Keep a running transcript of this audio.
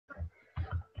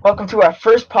Welcome to our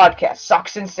first podcast,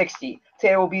 Socks in 60.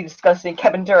 Today we'll be discussing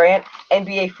Kevin Durant,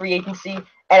 NBA free agency,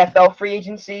 NFL free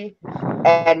agency,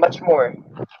 and much more.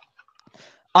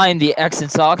 I am the X in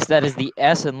socks. That is the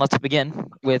S, and let's begin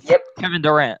with Yep. Kevin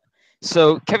Durant.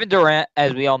 So Kevin Durant,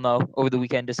 as we all know, over the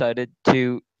weekend decided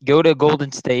to go to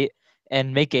Golden State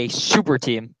and make a super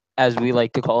team, as we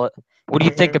like to call it. What do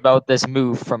you think hmm about this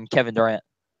move from Kevin Durant?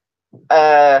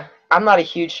 I'm not a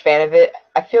huge fan of it.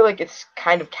 I feel like it's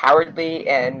kind of cowardly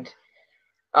and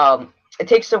it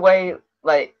takes away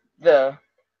like the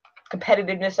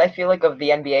competitiveness. I feel like of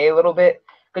the NBA a little bit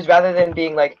because rather than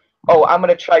being like, oh, I'm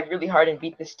gonna try really hard and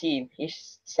beat this team, he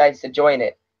decides to join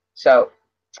it. So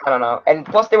I don't know. And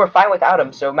plus, they were fine without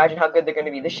him. So imagine how good they're going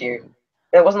to be this year.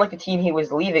 And it wasn't like the team he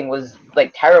was leaving was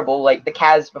like terrible, like the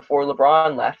Cavs before LeBron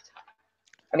left.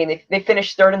 I mean, they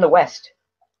finished third in the West,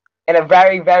 in a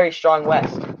very very strong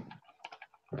West.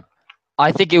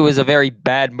 I think it was a very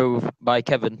bad move by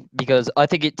Kevin because I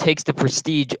think it takes the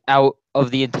prestige out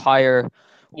of the entire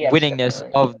Yes, winningness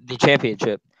definitely. of the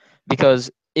championship.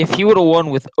 Because if he would have won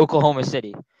with Oklahoma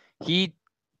City, he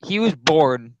he was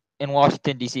born in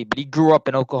Washington D.C., but he grew up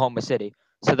in Oklahoma City,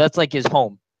 so that's like his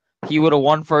home. He would have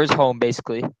won for his home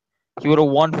basically. He would have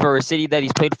won for a city that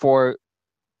he's played for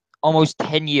almost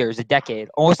 10 years, a decade,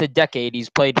 almost a decade. He's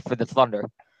played for the Thunder,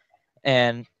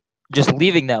 and just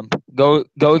leaving them,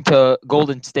 going to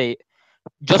Golden State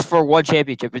just for one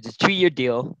championship. It's a 2 year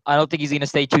deal. I don't think he's gonna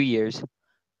stay 2 years,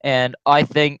 and I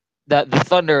think that the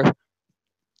Thunder,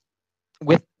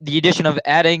 with the addition of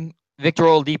adding Victor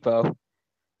Oladipo,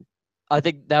 I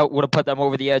think that would have put them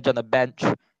over the edge on the bench,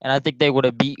 and I think they would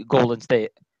have beat Golden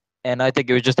State. And I think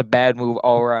it was just a bad move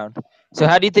all around. So,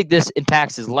 how do you think this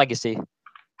impacts his legacy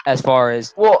as far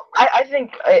as? Well, I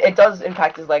think it does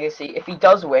impact his legacy if he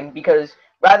does win because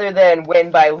rather than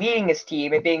win by leading his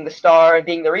team and being the star and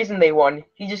being the reason they won,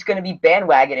 he's just going to be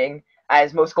bandwagoning,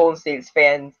 as most Golden State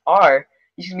fans are.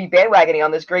 He's going to be bandwagoning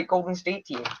on this great Golden State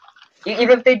team.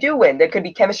 Even if they do win, there could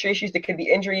be chemistry issues, there could be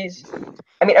injuries.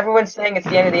 I mean, everyone's saying it's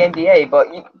the end of the NBA, but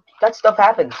that stuff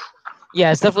happens.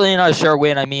 Yeah, it's definitely not a sure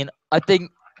win. I mean, I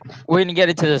think we're gonna get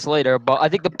into this later, but I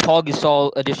think the Paul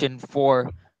Gasol addition for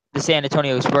the San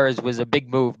Antonio Spurs was a big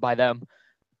move by them.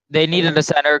 They needed a hmm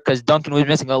center because Duncan was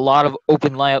missing a lot of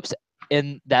open layups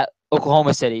in that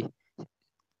Oklahoma City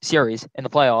series in the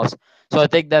playoffs. So I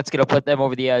think that's gonna put them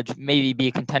over the edge, maybe be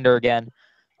a contender again.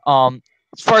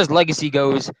 As far as legacy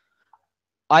goes,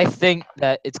 I think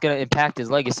that it's gonna impact his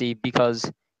legacy because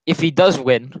if he does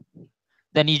win,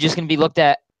 then he's just gonna be looked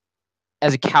at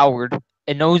as a coward,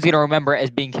 and no one's gonna remember it as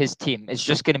being his team. It's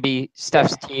just gonna be Yeah.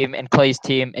 Steph's team and Clay's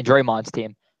team and Draymond's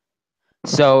team.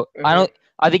 So I hmm don't.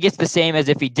 I think it's the same as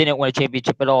if he didn't win a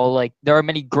championship at all. Like there are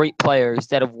many great players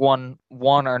that have won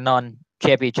one or none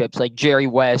championships, like Jerry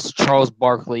West, Charles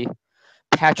Barkley,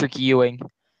 Patrick Ewing,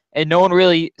 and no one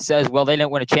really says, "Well, they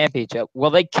didn't win a championship."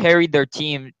 Well, they carried their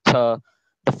team to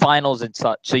the finals and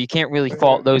such, so you can't really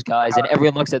fault hmm those guys. And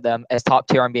everyone looks at them as top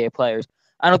tier NBA players.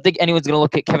 I don't think anyone's gonna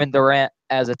look at Kevin Durant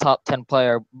as a top 10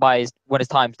 player when his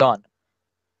time's done.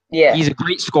 Yeah. He's a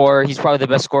great scorer. He's probably the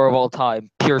best scorer of all time,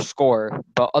 pure scorer.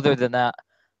 But other than that,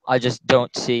 I just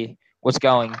don't see what's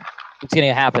going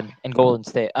to happen in Golden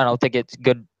State. I don't think it's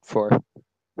good for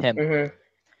him. hmm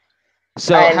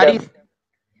So And how do you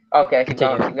okay, keep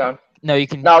going, continue? keep going. No, No, you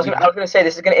I was gonna say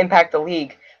this is gonna impact the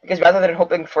league because rather than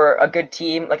hoping for a good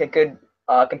team, like a good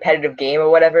competitive game or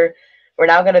whatever, we're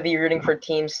now gonna be rooting for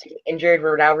teams to get injured.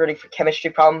 We're now rooting for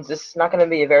chemistry problems. This is not gonna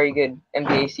be a very good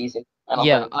NBA season. I don't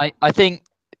yeah, think. I think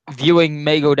viewing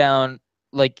may go down.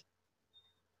 Like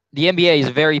the NBA is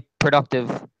a very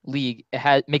productive league.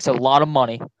 It makes a lot of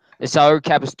money. The salary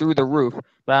cap is through the roof,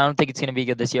 but I don't think it's going to be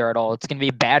good this year at all. It's going to be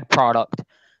a bad product,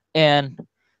 and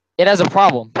it has a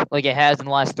problem, like it has in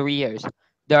the last 3 years.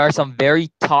 There are some very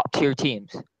top tier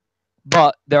teams,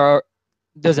 but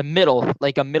there's a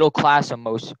middle class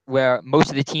almost, where most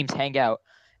of the teams hang out,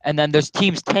 and then there's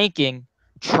teams tanking,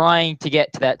 trying to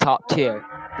get to that top tier.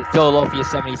 The Philadelphia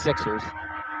 76ers,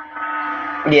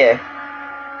 Yeah.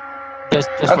 just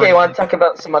for Okay, you want to example. talk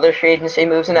about some other free agency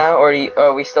moves now, or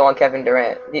are we still on Kevin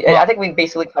Durant? I Well, think we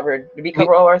basically covered. Did we we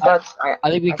cover all our I, thoughts? I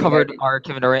think we I think I covered did. our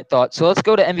Kevin Durant thoughts. So let's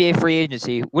go to NBA free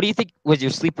agency. What do you think was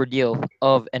your sleeper deal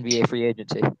of NBA free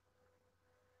agency?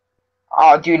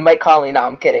 Oh, dude, Mike Conley. No,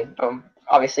 I'm kidding. I'm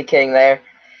obviously kidding there.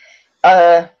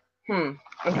 Uh, hmm.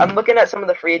 I'm looking at some of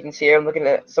the free agents here. I'm looking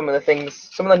at some of the things,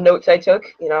 some of the notes I took.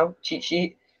 Cheat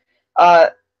sheet. Uh,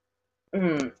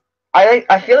 hmm.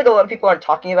 I feel like a lot of people aren't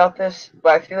talking about this, but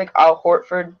I feel like Al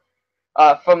Horford,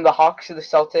 from the Hawks to the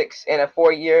Celtics in a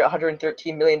 4-year,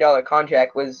 $113 million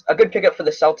contract was a good pickup for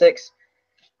the Celtics.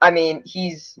 I mean,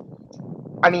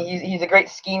 I mean, he's a great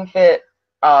scheme fit.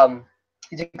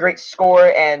 He's a great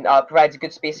scorer and provides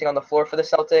good spacing on the floor for the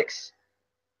Celtics.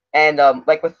 And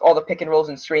like with all the pick and rolls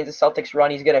and screens the Celtics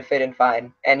run, he's gonna fit in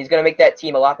fine, and he's gonna make that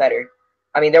team a lot better.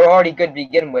 I mean, they were already good to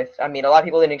begin with. I mean, a lot of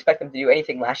people didn't expect them to do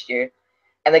anything last year,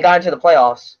 and they got into the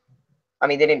playoffs. I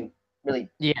mean, they didn't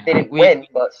Yeah, win,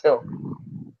 but still.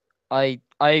 I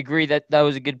agree that that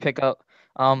was a good pickup.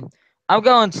 I'm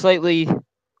going slightly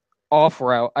off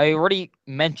route. I already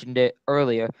mentioned it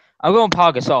earlier. I'm going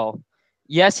Pau Gasol.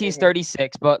 Yes, he's Mhm.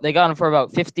 36, but they got him for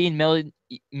about 15 million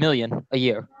a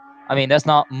year. I mean, that's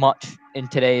not much in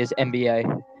today's NBA.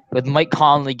 With Mike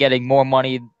Conley getting more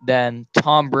money than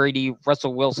Tom Brady,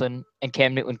 Russell Wilson, and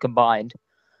Cam Newton combined.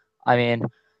 I mean,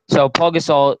 so Pau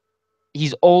Gasol,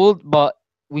 he's old, but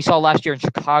we saw last year in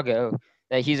Chicago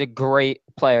that he's a great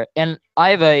player. And I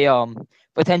have a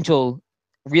potential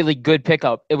really good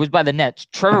pickup. It was by the Nets.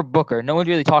 Trevor Booker. No one's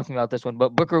really talking about this one,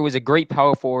 but Booker was a great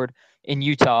power forward in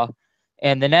Utah.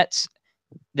 And the Nets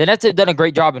have done a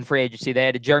great job in free agency. They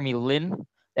had Jeremy Lin,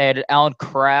 they had Alan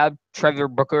Crabb, Trevor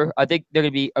Booker. I think they're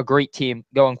going to be a great team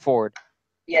going forward.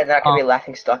 Yeah, they're not gonna Um, be a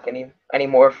laughing stock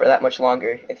anymore for that much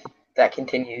longer if that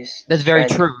continues that's this very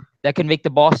trend. true. That could make the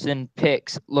Boston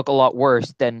picks look a lot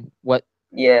worse than what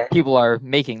Yeah. people are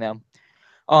making them.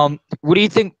 What do you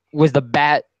think was the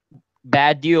bad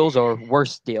deals or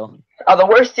worst deal? The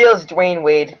worst deal is Dwayne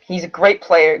Wade. He's a great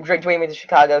player. Dwayne Wade in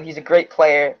Chicago. He's a great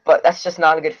player, but that's just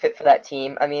not a good fit for that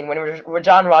team. I mean, when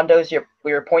Rajon Rondo's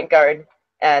your point guard,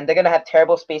 and they're gonna have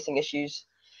terrible spacing issues.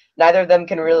 Neither of them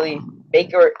can really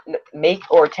make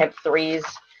or attempt threes.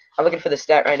 I'm looking for the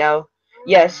stat right now.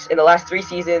 Yes, in the last 3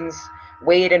 seasons,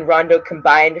 Wade and Rondo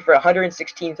combined for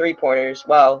 116 three-pointers,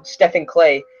 while Steph and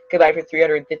Clay combined for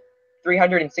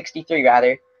 363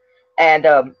 rather. And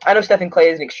I know Stephen Clay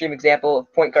is an extreme example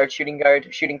of point guard,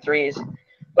 shooting threes.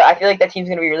 But I feel like that team's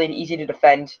gonna be really easy to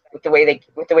defend with the way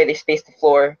they space the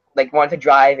floor, like want to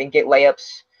drive and get layups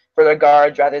for their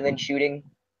guards rather than shooting.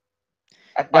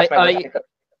 I That's my worst I pickup.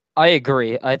 I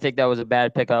agree. I think that was a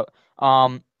bad pickup.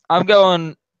 I'm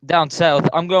going down south.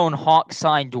 I'm going Hawks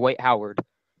sign Dwight Howard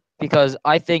because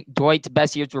I think Dwight's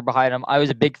best years were behind him. I was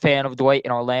a big fan of Dwight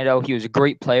in Orlando. He was a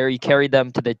great player. He carried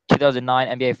them to the 2009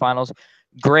 NBA Finals.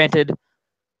 Granted,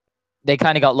 they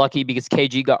kind of got lucky because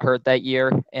KG got hurt that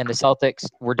year and the Celtics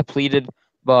were depleted,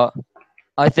 but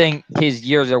I think his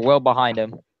years are well behind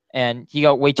him and he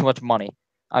got way too much money.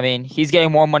 I mean, he's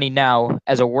getting more money now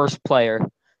as a worse player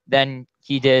than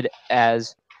he did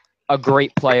as a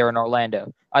great player in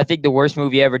Orlando. I think the worst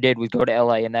move he ever did was go to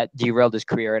LA, and that derailed his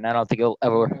career, and I don't think he'll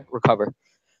ever Mhm. recover.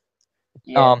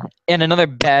 Yeah. And another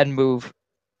bad move,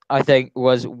 I think,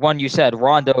 was one you said,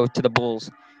 Rondo to the Bulls.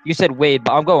 You said Wade,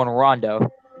 but I'm going Rondo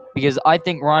because I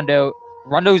think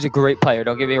Rondo's a great player.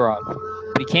 Don't get me wrong,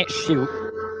 but he can't shoot.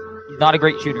 He's not a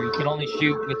great shooter. He can only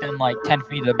shoot within like 10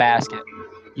 feet of the basket.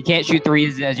 He can't shoot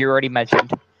threes, as you already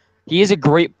mentioned. He is a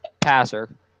great passer,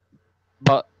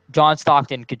 but John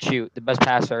Stockton could shoot, the best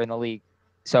passer in the league.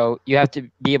 So you have to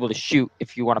be able to shoot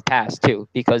if you want to pass too,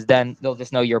 because then they'll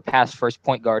just know you're a pass first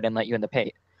point guard and let you in the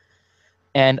paint.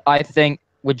 And I think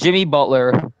with Jimmy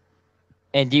Butler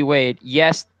and D Wade,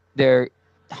 yes, they're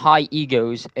high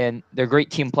egos and they're great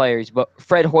team players, but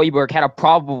Fred Hoiberg had a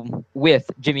problem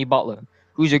with Jimmy Butler,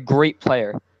 who's a great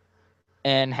player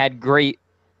and had great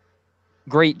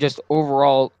just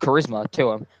overall charisma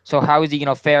to him. So how is he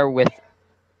gonna fare with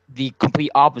the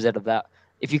complete opposite of that?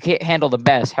 If you can't handle the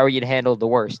best, how are you to handle the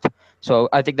worst? So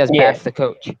I think that's bad Yeah. for the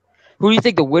coach. Who do you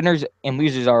think the winners and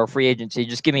losers are of free agency?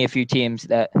 Just give me a few teams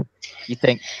that you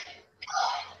think.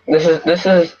 This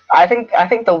is I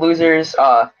think the losers.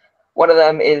 One of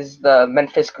them is the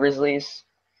Memphis Grizzlies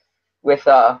with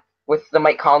the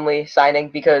Mike Conley signing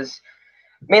because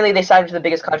mainly they signed him to the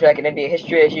biggest contract in NBA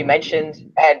history, as you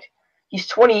mentioned, and he's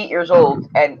 28 years old,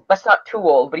 and that's not too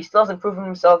old, but he still hasn't proven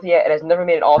himself yet and has never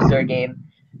made an All-Star game.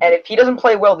 And if he doesn't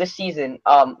play well this season,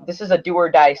 this is a do or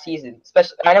die season.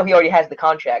 Especially, I know he already has the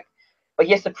contract, but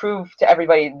he has to prove to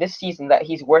everybody this season that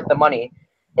he's worth the money.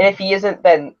 And if he isn't,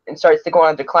 then and starts to go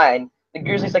on a decline, the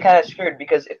Grizzlies are kind of screwed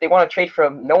because if they want to trade for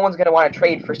him, no one's going to want to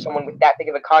trade for someone with that big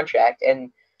of a contract,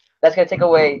 and that's going to take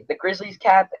away the Grizzlies'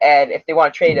 cap, and if they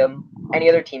want to trade him, any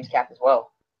other team's cap as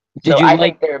well. Did So you I like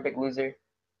think they're a big loser.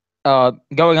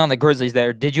 going on the Grizzlies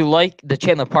there? Did you like the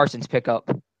Chandler Parsons pickup?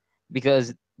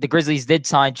 Because the Grizzlies did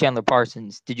sign Chandler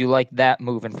Parsons. Did you like that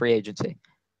move in free agency?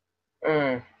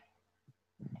 Mm.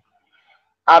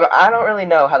 I don't really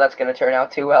know how that's going to turn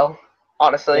out too well, Yeah.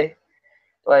 honestly.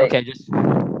 Like, Okay, just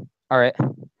all right.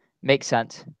 Makes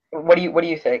sense. what do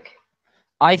you think?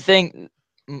 I think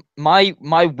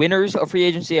my winners of free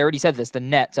agency, I already said this, the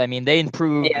Nets. I mean, they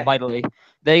improved Yeah. mightily.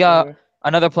 They got Mhm.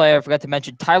 Another player I forgot to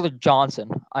mention, Tyler Johnson.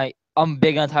 I'm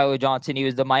big on Tyler Johnson. He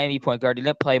was the Miami point guard. He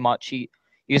didn't play much. He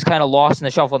was kind of lost in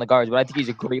the shuffle on the guards, but I think he's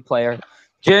a great player.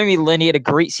 Jeremy Lin, he had a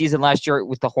great season last year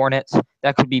with the Hornets.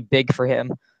 That could be big for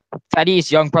him.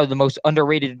 Thaddeus Young, probably the most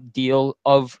underrated deal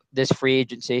of this free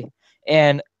agency.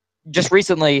 And just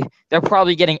recently, they're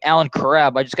probably getting Alan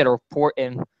Crabb. I just got a report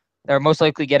in. They're most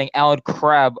likely getting Alan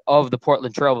Crabb of the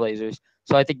Portland Trailblazers.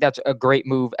 So I think that's a great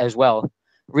move as well.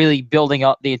 Really building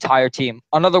up the entire team.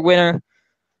 Another winner.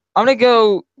 I'm gonna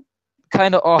go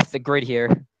kind of off the grid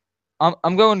here.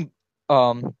 I'm going.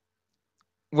 Well,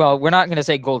 we're not gonna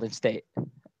say Golden State.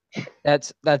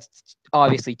 That's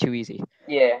obviously too easy.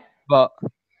 Yeah. But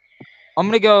I'm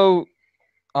gonna go.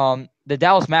 The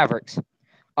Dallas Mavericks.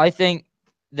 I think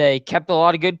they kept a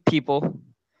lot of good people.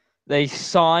 They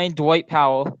signed Dwight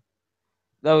Powell.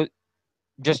 That was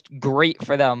just great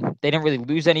for them. They didn't really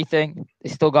lose anything. They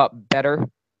still got better.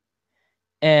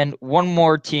 And one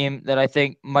more team that I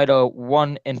think might have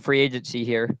won in free agency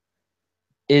here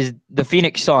is the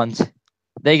Phoenix Suns.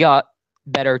 They got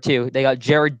better too. They got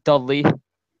Jared Dudley.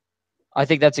 I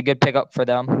think that's a good pickup for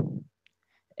them.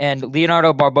 And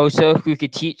Leonardo Barbosa, who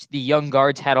could teach the young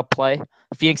guards how to play.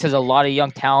 Phoenix has a lot of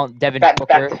young talent. Devin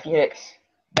Booker. Back to Phoenix.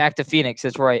 Back to Phoenix,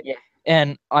 that's right. Yeah.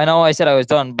 And I know I said I was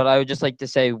done, but I would just like to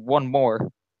say one more,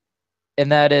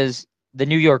 and that is the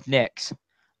New York Knicks.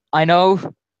 I know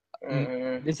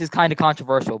this is kind of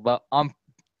controversial, but I'm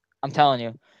telling you.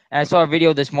 And I saw a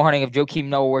video this morning of Joakim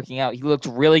Noah working out. He looked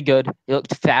really good. He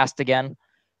looked fast again.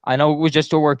 I know it was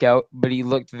just a workout, but he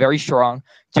looked very strong.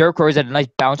 Derrick Rose had a nice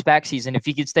bounce-back season. If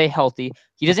he could stay healthy,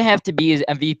 he doesn't have to be his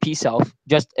MVP self,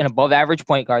 just an above-average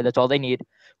point guard. That's all they need.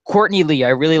 Courtney Lee, I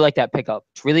really like that pickup.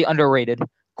 It's really underrated.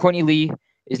 Courtney Lee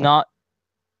is not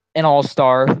an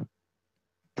all-star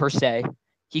per se.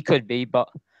 He could be, but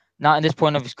not in this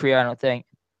point of his career, I don't think.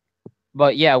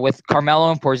 But yeah, with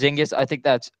Carmelo and Porzingis, I think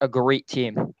that's a great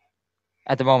team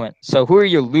at the moment. So who are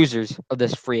your losers of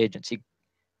this free agency?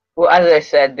 Well, as I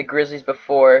said, the Grizzlies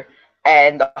before,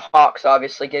 and the Hawks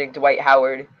obviously getting Dwight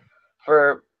Howard.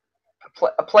 For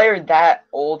a player that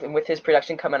old and with his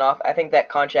production coming off, I think that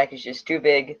contract is just too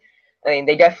big. I mean,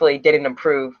 they definitely didn't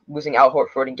improve losing Al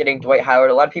Horford and getting Dwight Howard.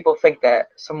 A lot of people think that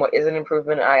somewhat is an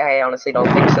improvement. I honestly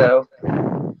don't think so.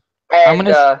 And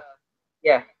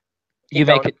yeah. You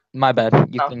make it. My bad.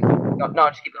 You can. No,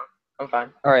 just keep going. I'm fine.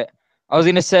 All right. I was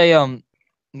gonna say one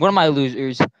of my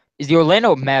losers is the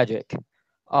Orlando Magic.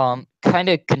 Kind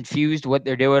of confused what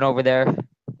they're doing over there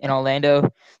in Orlando.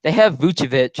 They have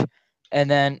Vucevic, and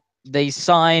then they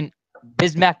sign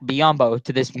Bismack Biyombo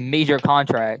to this major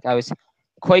contract. I was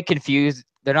quite confused.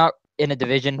 They're not in a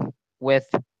division with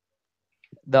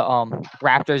the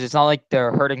Raptors. It's not like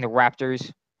they're hurting the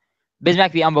Raptors.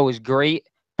 Bismack Biyombo was great,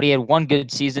 but he had one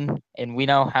good season, and we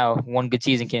know how one good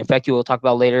season can affect you. We'll talk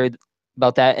about later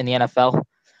about that in the NFL.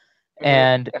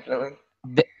 And definitely.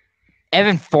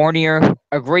 Evan Fournier,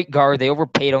 a great guard. They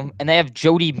overpaid him. And they have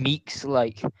Jody Meeks.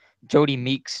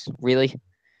 Really.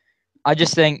 I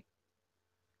just think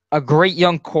a great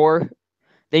young core.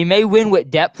 They may win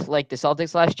with depth like the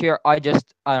Celtics last year. I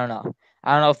don't know.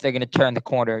 I don't know if they're going to turn the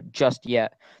corner just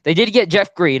yet. They did get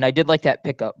Jeff Green. I did like that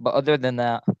pickup. But other than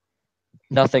that,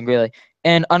 nothing really.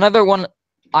 And another one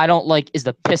I don't like is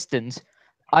the Pistons.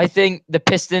 I think the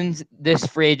Pistons, this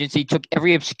free agency, took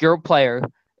every obscure player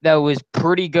that was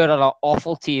pretty good on an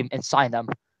awful team and signed them.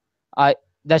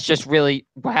 That's just really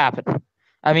what happened.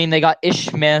 I mean, they got Ish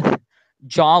Smith,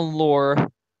 John Lore,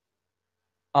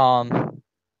 the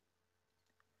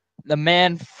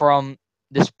man from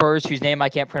the Spurs whose name I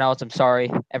can't pronounce. I'm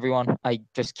sorry, everyone. I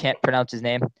just can't pronounce his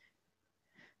name.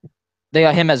 They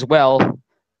got him as well.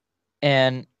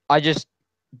 And I just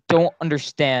don't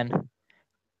understand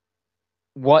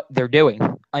what they're doing.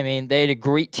 I mean, they had a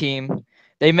great team.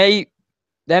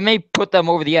 That may put them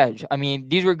over the edge. I mean,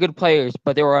 these were good players,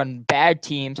 but they were on bad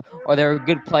teams, or they were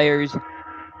good players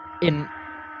in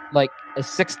like a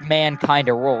sixth man kind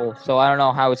of role. So I don't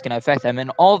know how it's going to affect them.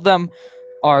 And all of them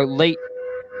are late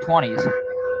 20s,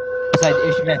 besides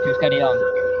Ish Smith, who's kind of young.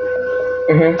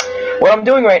 Mm-hmm. What I'm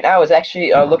doing right now is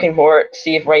actually looking for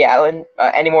see if Ray Allen,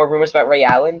 any more rumors about Ray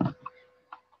Allen,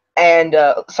 and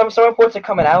some reports are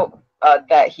coming out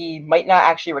that he might not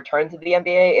actually return to the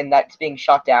NBA, and that's being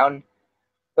shot down.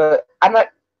 But I'm not.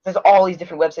 There's all these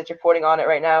different websites reporting on it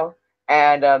right now,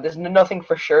 and there's nothing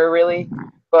for sure really.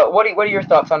 But what are your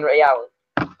thoughts on Ray Allen?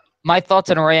 My thoughts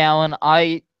on Ray Allen,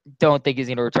 I don't think he's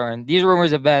going to return. These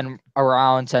rumors have been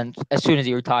around since as soon as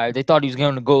he retired. They thought he was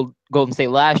going to Golden State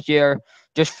last year.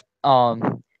 Just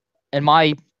in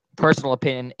my personal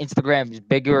opinion, Instagram is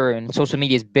bigger and social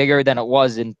media is bigger than it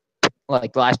was in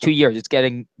like the last 2 years. It's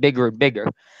getting bigger and bigger.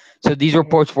 So these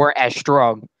reports weren't as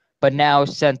strong. But now,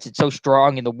 since it's so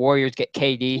strong and the Warriors get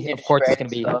KD, Easy of to course it's spread going and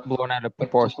to be stuff blown out of with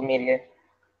proportion. social media.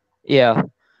 Yeah.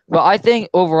 But I think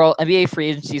overall, NBA free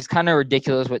agency is kind of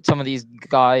ridiculous what some of these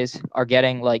guys are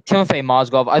getting. Like Timofey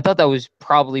Mozgov, I thought that was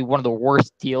probably one of the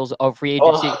worst deals of free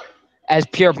agency Oh, as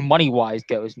pure money-wise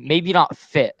goes. Maybe not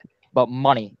fit, but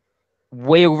money.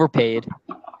 Way overpaid.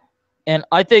 And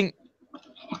I think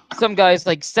some guys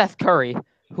like Seth Curry,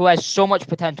 who has so much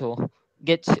potential,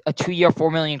 gets a 2-year,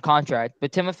 $4 million contract.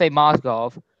 But Timofey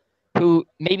Mozgov, who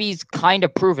maybe he's kind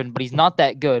of proven, but he's not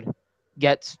that good,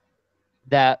 gets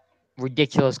that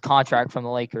ridiculous contract from the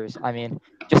Lakers. I mean,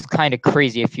 just kind of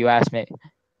crazy if you ask me.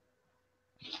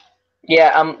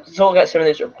 yeah. I'm just looking at some of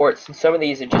these reports, and some of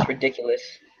these are just ridiculous.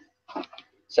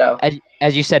 So,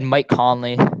 As you said, Mike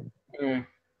Conley. mm.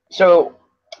 so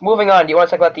moving on. Do you want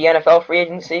to talk about the NFL free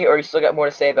agency, or you still got more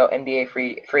to say about NBA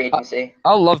free I, agency?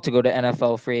 I'll love to go to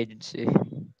NFL free agency.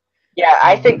 Yeah,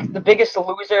 I think Um, the biggest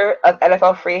loser of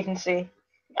NFL free agency.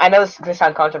 I know this is gonna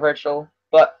sound controversial,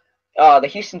 but the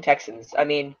Houston Texans. I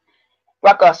mean,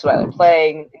 Brock Osweiler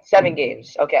playing in 7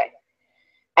 games. Okay,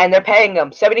 and they're paying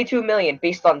him 72 million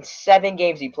based on 7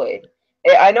 games he played.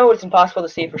 I know it's impossible to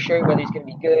say for sure whether he's going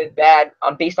to be good, bad,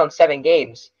 based on 7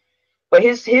 games. But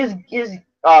his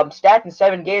stats in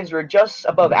 7 games were just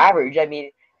above average. I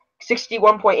mean,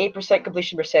 61.8%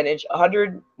 completion percentage,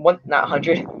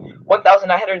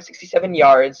 1,967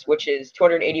 yards, which is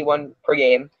 281 per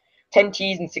game, 10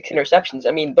 T's and 6 interceptions.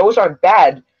 I mean, those aren't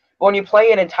bad. But when you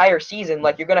play an entire season,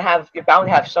 like you're bound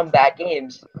to have some bad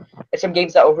games, and some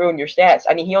games that will ruin your stats.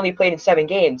 I mean, he only played in 7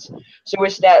 games, so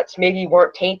his stats maybe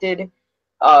weren't tainted.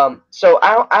 So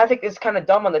I think it's kind of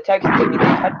dumb on the Texans. I mean, they've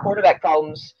had quarterback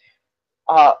problems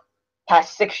uh,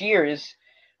 past 6 years.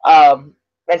 And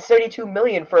 32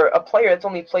 million for a player that's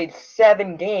only played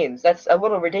 7 games. That's a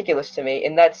little ridiculous to me,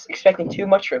 and that's expecting too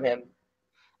much from him.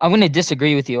 I'm going to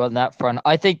disagree with you on that front.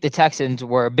 I think the Texans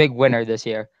were a big winner this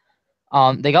year.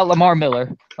 They got Lamar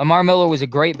Miller. Lamar Miller was a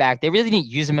great back. They really didn't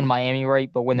use him in Miami, right?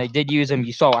 But when they did use him,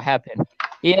 you saw what happened.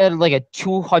 He had like a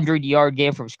 200-yard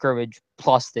game from scrimmage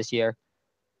plus this year,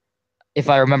 if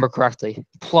I remember correctly.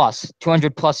 Plus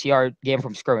 200+ yard game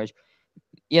from scrimmage.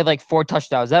 He had like 4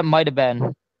 touchdowns. That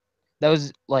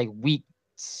was like week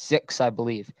 6, I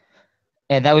believe,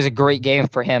 and that was a great game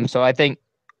for him. So I think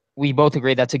we both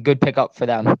agree that's a good pickup for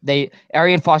them.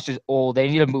 Arian Foster's old. They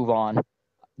need to move on.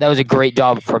 That was a great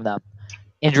job from them.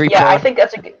 Injury Yeah, prone. I think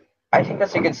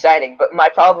that's a good signing. But my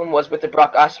problem was with the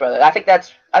Brock Osweiler. I think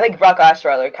Brock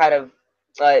Osweiler kind of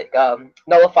like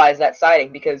nullifies that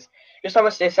signing because just how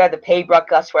much they decided to pay Brock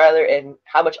Osweiler and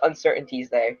how much uncertainty is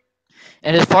there.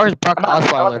 And as far as Brock I'm not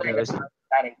Osweiler saying goes, that's a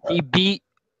signing, but he beat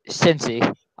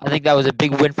Cincy. I think that was a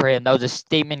big win for him. That was a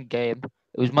statement game.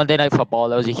 It was Monday Night Football.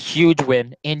 That was a huge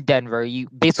win in Denver. He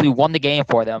basically won the game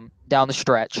for them down the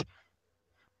stretch.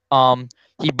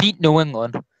 He beat New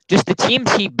England. Just the teams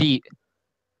he beat,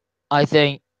 I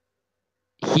think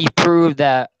he proved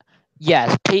that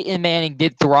yes, Peyton Manning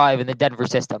did thrive in the Denver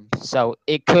system. So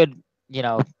it could,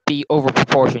 be over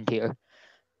proportioned here.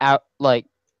 Out like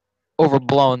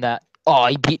overblown that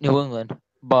he beat New England.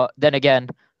 But then again,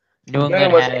 New New England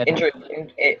England was had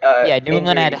New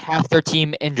England had injury. half their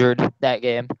team injured that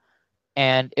game,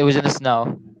 and it was in the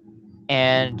snow.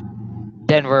 And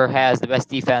Denver has the best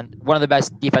defense, one of the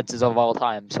best defenses of all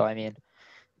time. So I mean,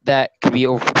 that could be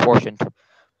overproportioned.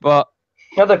 But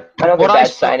Another what I bad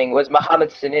saw, signing was Mohamed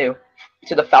Sanu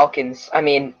to the Falcons. I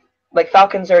mean, like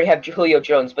Falcons already have Julio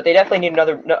Jones, but they definitely need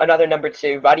another number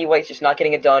two. Roddy White's just not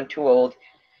getting it done, too old.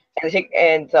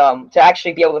 To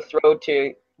actually be able to throw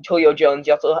to Julio Jones,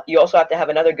 you also have to have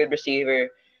another good receiver.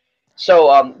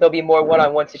 So there'll be more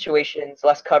one-on-one situations,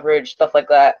 less coverage, stuff like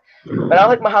that. But I don't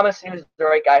think Mohamed Sanu is the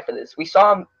right guy for this. We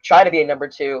saw him try to be a number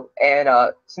two in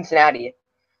Cincinnati,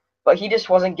 but he just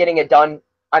wasn't getting it done.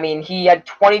 I mean, he had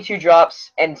 22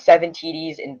 drops and 7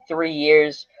 TDs in 3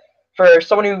 years. For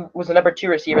someone who was a number two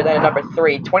receiver, then a number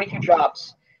three, 22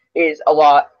 drops is a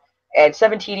lot. And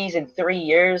 7 TDs in 3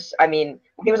 years, I mean,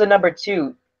 he was a number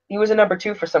two. He was a number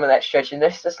two for some of that stretch, and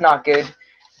that's just not good.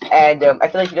 And I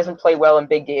feel like he doesn't play well in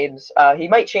big games. He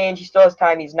might change. He still has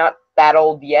time. He's not that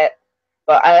old yet.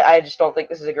 But I just don't think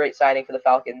this is a great signing for the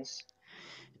Falcons.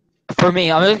 for me,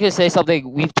 I'm just gonna say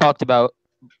something we've talked about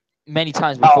many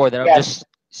times Oh, before that I'm yes.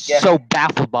 just Yeah. so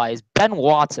baffled by is Ben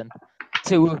Watson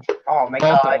to Oh, my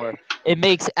God. Baltimore. It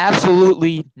makes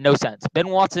absolutely no sense. Ben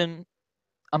Watson,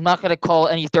 I'm not gonna call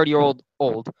any 30-year-old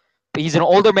old, but he's an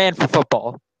older man for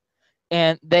football.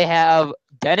 And they have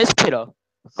Dennis Pitta,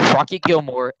 Crockett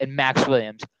Gilmore, and Max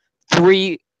Williams.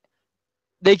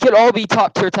 They could all be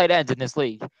top tier tight ends in this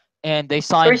league. and they Three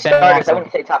signed Ben starters. I Watson.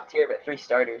 wouldn't say top tier, but 3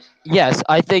 starters. Yes,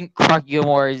 I think Crockett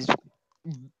Gilmore is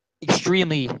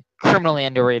extremely criminally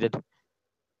underrated,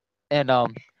 and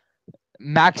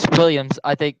Max Williams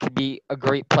I think could be a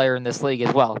great player in this league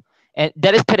as well. And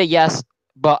Dennis Pitta, yes,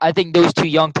 but I think those two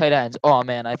young tight ends, oh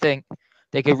man, I think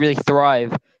they could really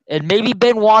thrive. And maybe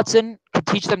Ben Watson could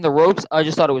teach them the ropes. I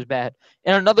just thought it was bad.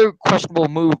 And another questionable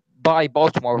move by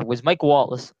Baltimore was Mike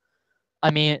Wallace.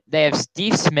 I mean, they have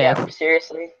Steve Smith. Yeah,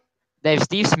 seriously. They have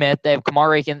Steve Smith. They have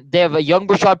Kamar Aiken. They have a young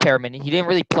Brashad Perriman. He didn't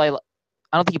really play.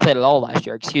 I don't think he played at all last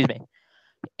year. Excuse me.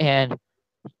 And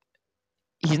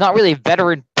he's not really a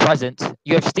veteran presence.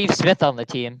 You have Steve Smith on the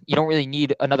team. You don't really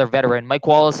need another veteran. Mike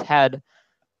Wallace had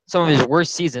some of his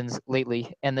worst seasons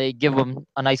lately, and they give him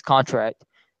a nice contract.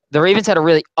 The Ravens had a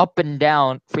really up and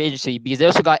down free agency because they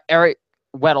also got Eric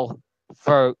Weddle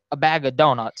for a bag of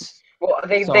donuts. Well,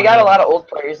 they got a lot of old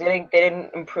players. They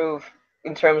didn't improve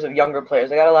in terms of younger players.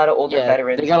 They got a lot of older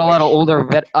veterans. They got a lot of older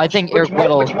I think Eric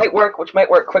Weddle, which might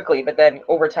work quickly, but then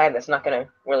over time that's not gonna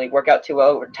really work out too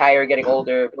well. Retire, getting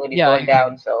older, ability going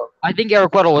down. So I think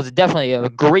Eric Weddle was definitely a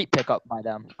great pickup by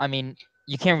them. I mean,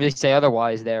 you can't really say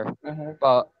otherwise there. Mm-hmm.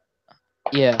 But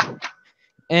yeah,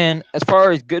 and as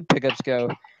far as good pickups go,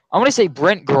 I'm gonna say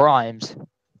Brent Grimes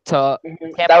to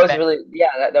that was really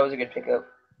that was a good pickup.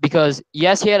 Because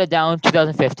yes, he had a down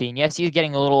 2015. Yes, he's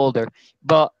getting a little older,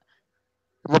 but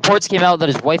reports came out that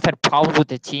his wife had problems with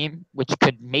the team, which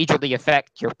could majorly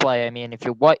affect your play. I mean, if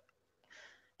you're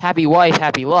happy wife,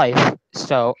 happy life.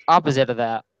 So opposite of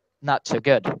that, not so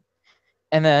good.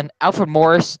 And then Alfred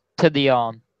Morris to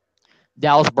the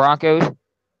Dallas Broncos,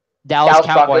 Dallas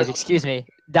Cowboys. Broncos. Excuse me,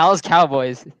 Dallas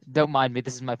Cowboys. Don't mind me.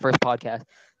 This is my first podcast.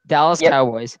 Dallas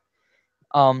Cowboys.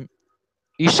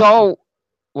 You saw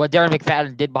what Darren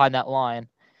McFadden did behind that line.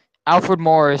 Alfred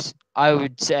Morris, I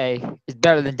would say, is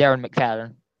better than Darren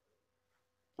McFadden.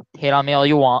 Hate on me all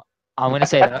you want. I'm going to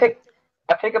say that.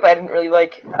 A pickup I didn't really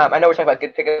like. I know we're talking about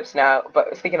good pickups now,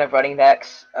 but speaking of running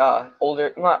backs,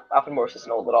 older, not Alfred Morris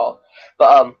isn't old at all,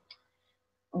 but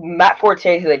Matt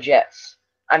Forte to the Jets.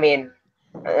 I mean,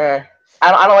 I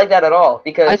don't like that at all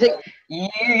because I think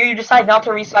you decide not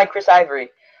to re-sign Chris Ivory,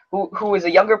 who is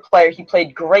a younger player. He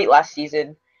played great last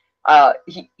season.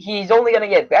 He's only going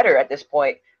to get better at this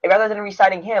point. And rather than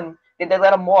re-signing him, they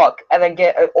let him walk and then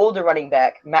get an older running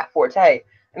back, Matt Forte. I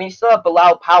mean, you still have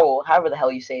Bilal Powell, however the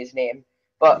hell you say his name.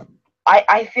 But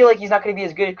I feel like he's not going to be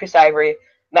as good as Chris Ivory.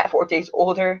 Matt Forte's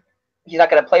older. He's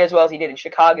not going to play as well as he did in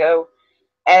Chicago.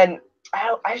 And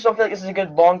I just don't feel like this is a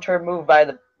good long-term move by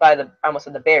the I almost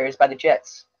said the Bears, by the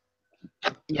Jets.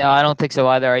 Yeah, I don't think so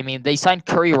either. I mean, they signed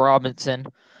Curry Robinson.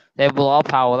 They have Bilal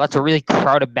Powell. That's a really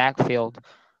crowded backfield.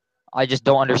 I just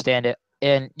don't understand it.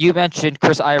 And you mentioned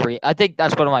Chris Ivory. I think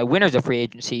that's one of my winners of free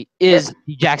agency is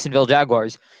the Jacksonville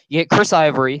Jaguars. You get Chris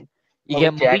Ivory. You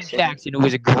get Malik Jackson, who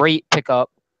was a great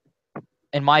pickup,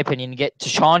 in my opinion. You get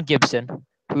Deshaun Gibson,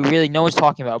 who really no one's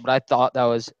talking about, but I thought that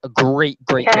was a great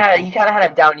pickup. He kind of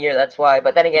had a down year, that's why.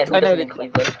 But then again, who doesn't in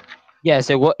Cleveland?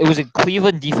 Yes, it was a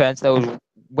Cleveland defense that was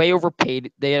way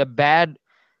overpaid. They had a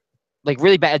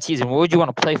really bad season. What would you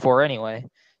want to play for anyway?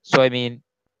 So, I mean,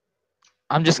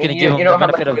 I'm just going to give them the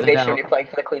benefit of the doubt. You're playing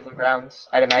for the Cleveland Browns,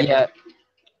 I'd imagine. Yeah,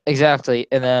 exactly.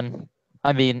 And then,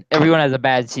 I mean, everyone has a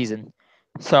bad season.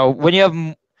 So when you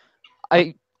have,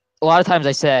 a lot of times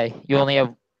I say you only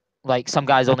have, some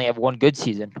guys only have one good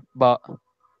season. But,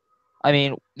 I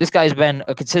mean, this guy's been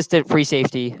a consistent free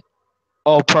safety,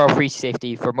 all-pro free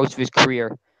safety for most of his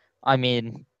career. I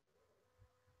mean,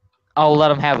 I'll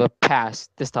let him have a pass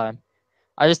this time.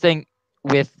 I just think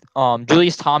with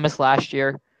Julius Thomas last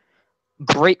year,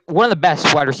 one of the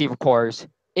best wide receiver cores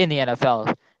in the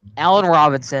NFL. Allen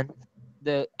Robinson,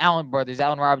 the Allen brothers,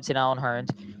 Allen Robinson, Allen Hurns.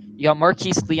 You got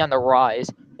Marquise Lee on the rise.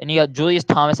 Then you got Julius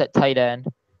Thomas at tight end.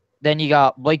 Then you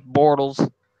got Blake Bortles,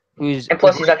 and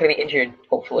plus he's not going to be injured,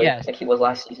 hopefully, like he was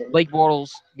last season. Blake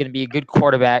Bortles going to be a good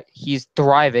quarterback. He's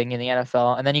thriving in the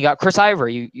NFL. And then you got Chris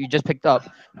Ivory, you just picked up,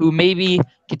 who maybe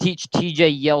could teach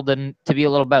T.J. Yeldon to be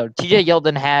a little better. T.J.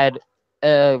 Yeldon had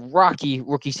a rocky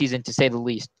rookie season, to say the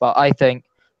least. But I think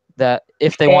that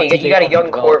if they want to... You got a young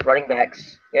core of running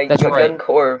backs. Yeah, that's right. Young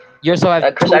core. You also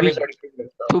have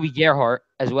Toby Gerhart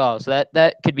as well. So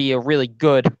that could be a really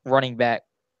good running back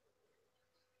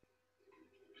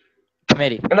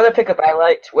committee. Another pickup I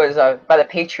liked was by the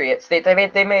Patriots. They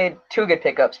made two good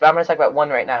pickups, but I'm going to talk about one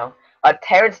right now.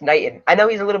 Terrence Knighton. I know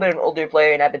he's a little bit of an older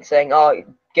player, and I've been saying,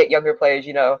 get younger players,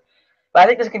 But I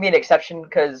think this could be an exception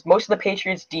because most of the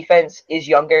Patriots' defense is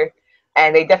younger,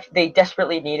 and they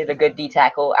desperately needed a good D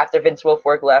tackle after Vince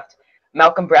Wilfork left.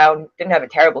 Malcolm Brown didn't have a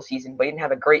terrible season, but he didn't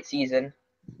have a great season.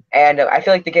 And I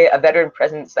feel like they get a veteran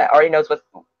presence that already knows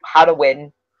how to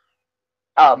win,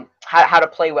 how to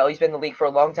play well. He's been in the league for a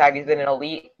long time. He's been an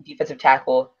elite defensive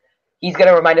tackle. He's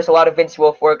gonna remind us a lot of Vince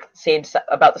Wilfork,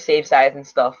 about the same size and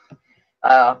stuff.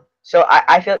 So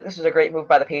I feel like this was a great move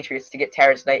by the Patriots to get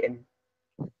Terrence Knighton.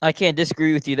 I can't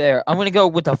disagree with you there. I'm going to go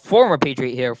with the former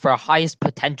Patriot here for highest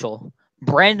potential.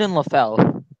 Brandon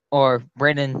LaFell, or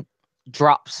Brandon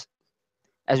Drops,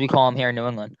 as we call him here in New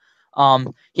England.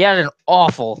 He had an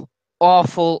awful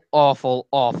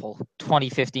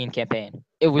 2015 campaign.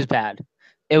 It was bad.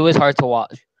 It was hard to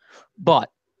watch. But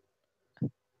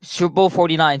Super Bowl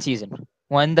 49 season,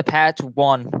 when the Pats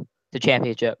won the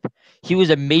championship, he was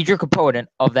a major component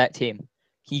of that team.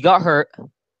 He got hurt,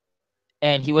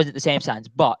 and he wasn't the same signs.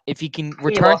 But if he can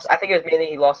return, I think it was mainly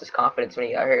he lost his confidence when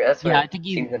he got hurt. That's what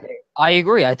I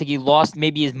agree. I think he lost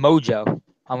maybe his mojo.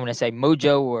 I'm gonna say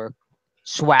mojo or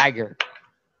swagger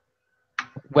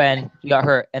when he got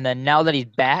hurt, and then now that he's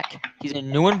back, he's in a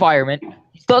new environment.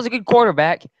 He still has a good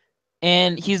quarterback,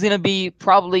 and he's gonna be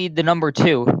probably the number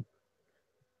 2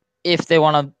 if they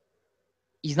want to.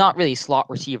 He's not really a slot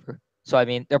receiver, so I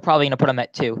mean they're probably gonna put him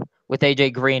at 2 with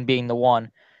AJ Green being the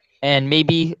 1. And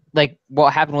maybe like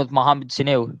what happened with Mohamed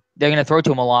Sanu, they're going to throw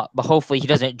to him a lot, but hopefully he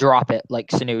doesn't drop it like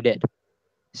Sanu did.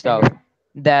 So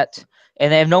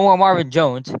and they have no more Marvin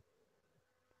Jones.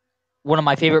 One of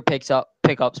my favorite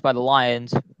pickups by the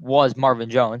Lions was Marvin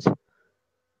Jones.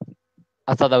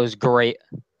 I thought that was great.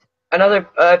 Another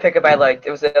pickup I liked,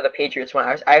 it was another Patriots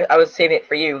one. I was saving it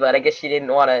for you, but I guess you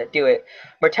didn't want to do it.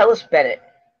 Martellus Bennett.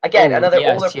 Again, another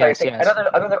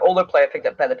older player picked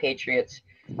up by the Patriots.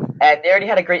 And they already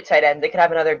had a great tight end. They could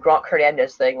have another Gronk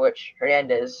Hernandez thing, which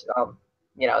Hernandez, that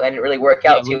didn't really work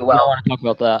out too well. I don't want to talk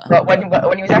about that. But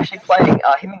when he was actually playing,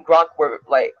 him and Gronk were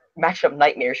like matchup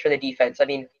nightmares for the defense. I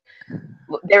mean,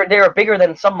 they were bigger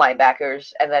than some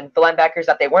linebackers, and then the linebackers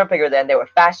that they weren't bigger than, they were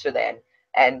faster than.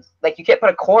 And like you can't put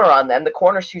a corner on them. The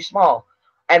corner's too small.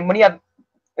 And when you have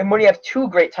 2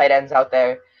 great tight ends out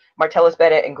there, Martellus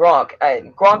Bennett and Gronk,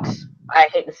 Gronk's, I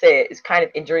hate to say it, is kind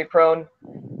of injury prone.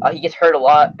 He gets hurt a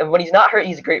lot, and when he's not hurt,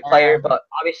 he's a great player. But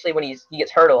obviously, when he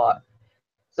gets hurt a lot,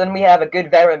 so then we have a good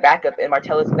veteran backup in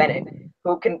Martellus Bennett,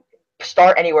 who can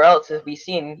start anywhere else, as we've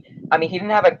seen. I mean, he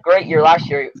didn't have a great year last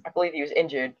year. I believe he was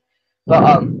injured,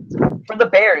 but for the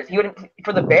Bears,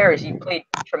 he played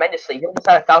tremendously. He almost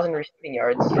had 1,000 receiving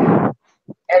yards, and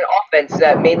offense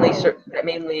that mainly threw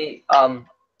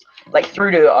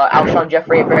to Alshon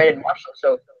Jeffrey and Brandon Marshall.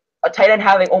 So a tight end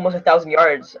having almost 1,000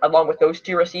 yards along with those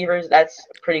 2 receivers, that's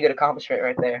a pretty good accomplishment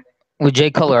right there. With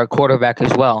Jay Cutler, a quarterback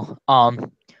as well.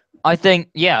 I think,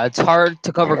 it's hard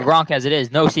to cover Gronk as it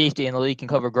is. No safety in the league can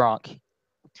cover Gronk.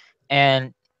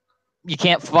 And you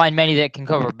can't find many that can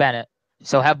cover Bennett.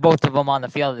 So have both of them on the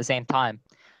field at the same time.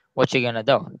 What you going to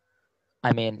do?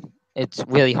 I mean, it's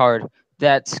really hard.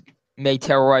 That may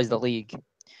terrorize the league.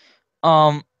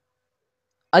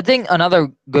 I think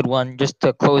another good one, just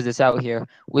to close this out here,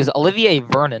 was Olivier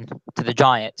Vernon to the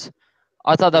Giants.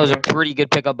 I thought that was a pretty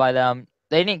good pickup by them.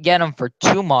 They didn't get him for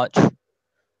too much.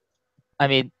 I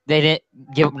mean, they didn't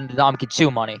give him the Ndamukong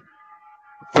Suh money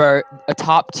for a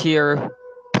top-tier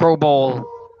Pro Bowl,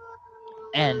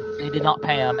 and they did not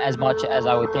pay him as much as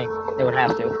I would think they would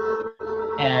have to.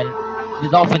 And the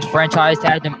Dolphins franchise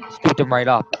had him, scooped him right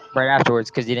afterwards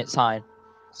because he didn't sign.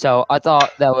 So I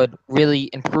thought that would really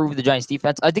improve the Giants'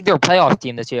 defense. I think they're a playoff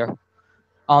team this year.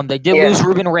 They did lose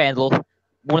Ruben Randall,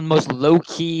 one of the most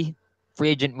low-key free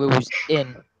agent moves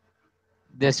in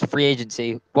this free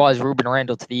agency was Ruben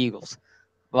Randall to the Eagles.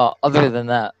 Well, other than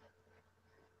that,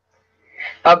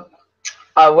 are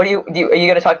you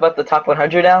going to talk about the top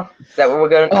 100 now? Is that what we're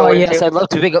going to go into? Yes, I'd love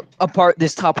to pick apart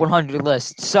this top 100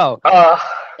 list. So,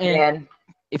 man,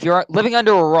 if you're living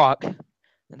under a rock,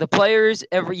 the players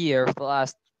every year for the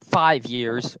last 5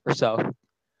 years or so,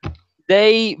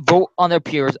 they vote on their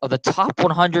peers of the top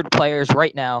 100 players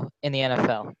right now in the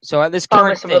NFL. So at this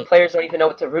current some of the players don't even know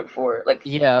what to root for. Like,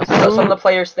 some of the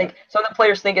players think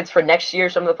it's for next year.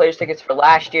 Some of the players think it's for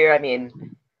last year. I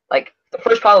mean, like, the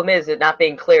first problem is it not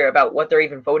being clear about what they're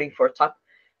even voting for. Top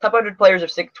 100 players of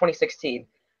 2016.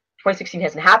 2016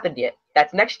 hasn't happened yet.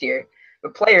 That's next year.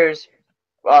 But players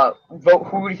vote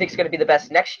who do you think is going to be the best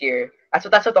next year.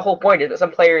 That's what the whole point is. That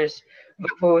some players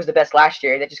vote who was the best last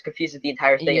year. That just confuses the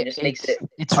entire thing and just makes it.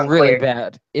 It's really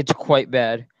bad. It's quite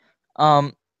bad.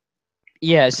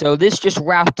 So this just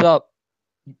wrapped up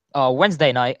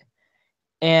Wednesday night,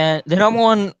 and the number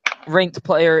 1 ranked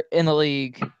player in the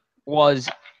league was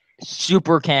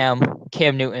Super Cam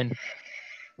Newton.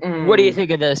 What do you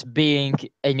think of this, being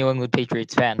a New England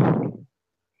Patriots fan?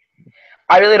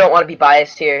 I really don't want to be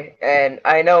biased here, and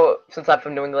I know since I'm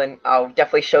from New England, I'll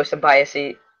definitely show some bias.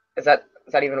 Is that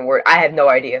Is that even a word? I have no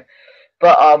idea.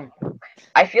 But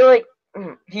I feel like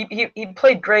he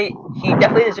played great. He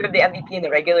definitely deserved the MVP in the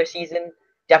regular season,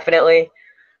 definitely.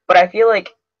 But I feel like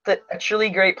a truly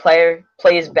great player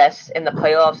plays best in the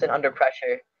playoffs and under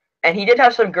pressure. And he did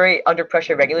have some great under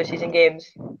pressure regular season games,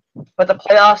 but the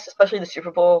playoffs, especially the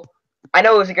Super Bowl, I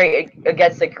know it was a great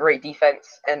against a great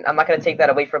defense, and I'm not going to take that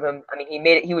away from him. I mean, he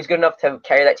made it. He was good enough to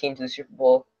carry that team to the Super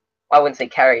Bowl. I wouldn't say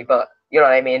carry, but you know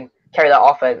what I mean. Carry that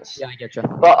offense. Yeah, I get you.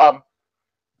 But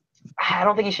I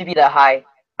don't think he should be that high.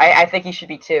 I think he should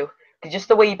be two. Just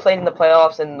the way he played in the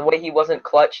playoffs and the way he wasn't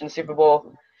clutch in the Super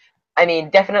Bowl. I mean,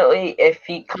 definitely if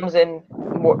he comes in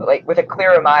more like with a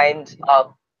clearer mind,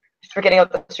 just forgetting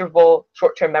about the Super Bowl,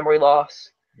 short-term memory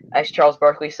loss, as Charles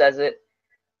Barkley says it,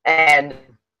 and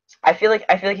I feel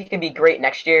like he can be great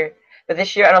next year. But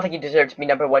this year, I don't think he deserves to be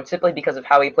number one simply because of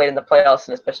how he played in the playoffs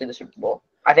and especially the Super Bowl.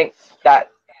 I think that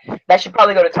should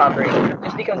probably go to Tom Brady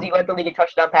just because he led the league in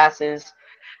touchdown passes,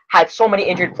 had so many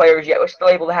injured players, yet was still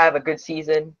able to have a good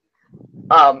season.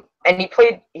 And he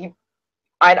played.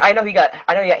 I know he got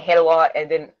hit a lot,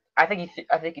 and then I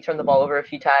think he turned the ball over a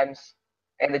few times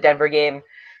in the Denver game.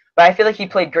 But I feel like he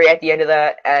played great at the end of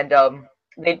that, and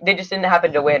they just didn't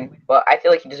happen to win. But I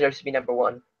feel like he deserves to be number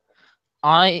one.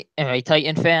 I am a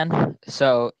Titan fan,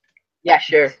 so Yeah,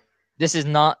 sure. this is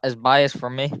not as biased for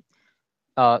me.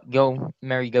 Go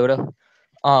Mariota.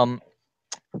 Um,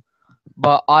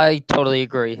 but I totally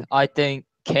agree. I think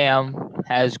Cam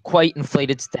has quite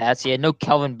inflated stats. He had no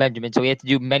Kelvin Benjamin, so he had to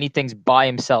do many things by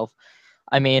himself.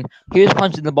 I mean, he was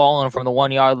punching the ball in from the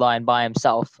 1 yard line by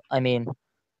himself. I mean,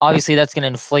 obviously that's going to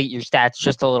inflate your stats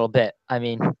just a little bit. I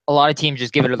mean, a lot of teams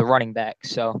just give it to the running back.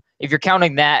 So if you're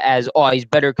counting that as, oh, he's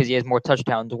better because he has more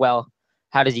touchdowns, well,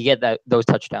 how does he get those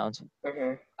touchdowns?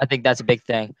 Mm-hmm. I think that's a big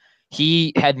thing.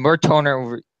 He had more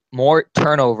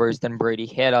turnovers than Brady.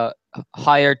 He had a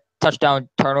higher touchdown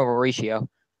turnover ratio,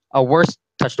 a worse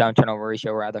touchdown turnover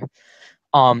ratio rather.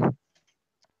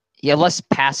 He had less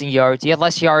passing yards. He had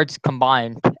less yards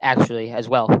combined actually as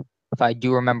well, if I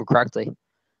do remember correctly.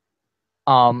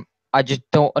 I just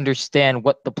don't understand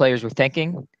what the players were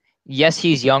thinking. Yes,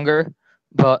 he's younger,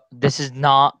 but this is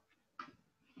not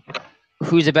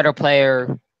who's a better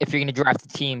player if you're going to draft a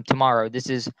team tomorrow. This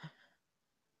is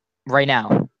right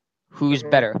now. Who's Mm-hmm.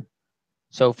 better?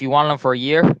 So if you want him for a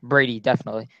year, Brady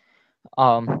definitely.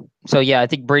 So yeah, I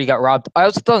think Brady got robbed. I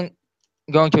also think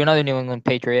going to another New England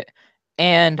Patriot,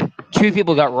 and two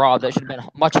people got robbed that should have been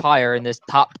much higher in this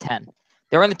top 10.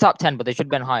 They're in the top 10, but they should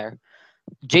have been higher.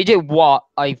 J.J. Watt,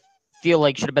 I feel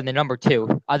like should have been the number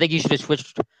 2. I think he should have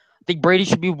switched. I think Brady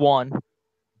should be 1,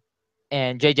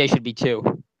 and J.J. should be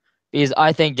 2, because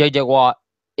I think J.J. Watt,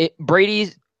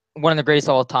 Brady's one of the greatest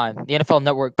of all time. The NFL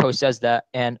Network post says that,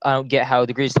 and I don't get how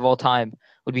the greatest of all time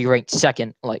would be ranked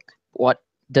second. Like, what?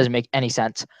 Doesn't make any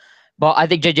sense. But I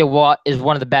think J.J. Watt is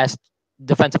one of the best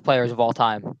defensive players of all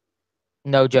time.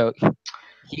 No joke.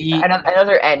 He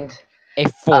Another end. a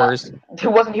force.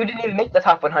 Who didn't even make the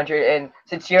top 100. And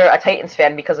since you're a Titans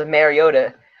fan because of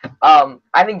Mariota,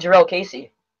 I think Jarrell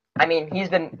Casey. I mean, he's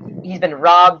been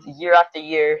robbed year after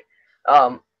year.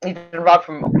 He's been robbed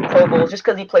from Pro Bowls just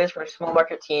because he plays for a small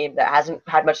market team that hasn't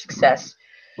had much success.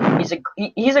 He's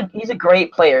a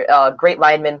great player, great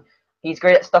lineman. He's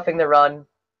great at stuffing the run.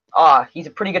 He's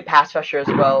a pretty good pass rusher as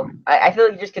well. I feel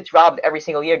like he just gets robbed every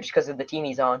single year just because of the team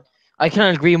he's on. I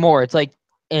couldn't agree more. It's like,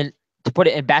 and to put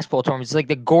it in basketball terms, it's like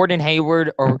the Gordon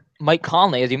Hayward or Mike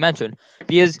Conley, as you mentioned,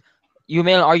 because you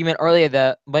made an argument earlier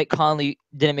that Mike Conley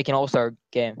didn't make an All-Star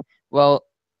game. Well,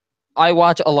 I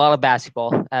watch a lot of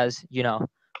basketball, as you know,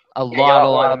 a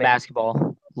lot of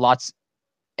basketball, lots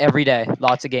every day,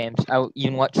 lots of games. I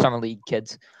even watch summer league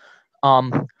kids.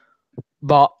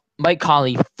 But Mike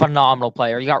Conley, phenomenal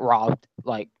player. He got robbed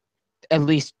like at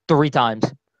least 3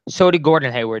 times. So did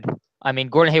Gordon Hayward. I mean,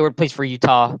 Gordon Hayward plays for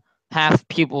Utah. Half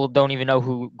people don't even know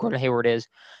who Gordon Hayward is.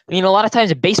 I mean, a lot of times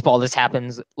in baseball this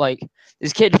happens. Like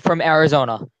this kid from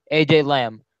Arizona, AJ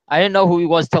Lamb. I didn't know who he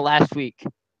was till last week.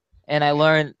 And I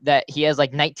learned that he has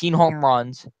like 19 home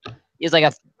runs. He has like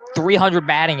a 300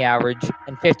 batting average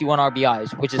and 51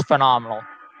 RBIs, which is phenomenal.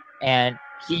 And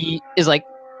he is like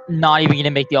not even going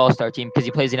to make the All-Star team because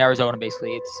he plays in Arizona,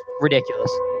 basically. It's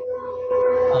ridiculous.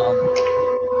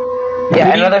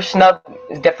 Yeah, another snub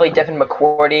is definitely Devin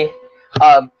McCourty.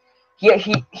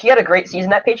 He had a great season.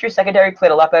 That Patriots secondary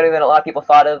played a lot better than a lot of people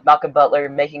thought of. Malcolm Butler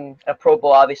making a Pro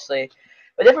Bowl, obviously.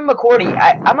 But Devin McCourty,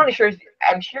 I'm not sure.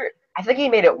 I think he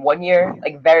made it 1 year,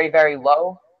 like very, very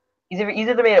low. He's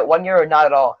either made it 1 year or not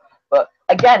at all. But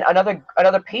again,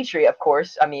 another Patriot, of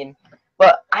course. I mean,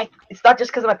 but it's not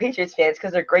just because I'm a Patriots fan. It's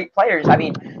because they're great players. I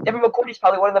mean, Devin McCourty is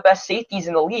probably one of the best safeties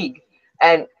in the league.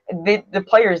 and the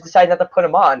players decide not to put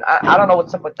him on. I don't know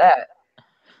what's up with that.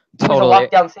 He was a Totally,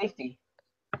 lockdown safety.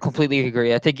 completely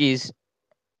agree. I think he's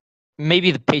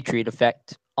maybe the Patriot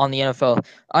effect on the NFL.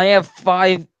 I have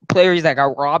 5 players that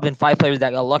got robbed and 5 players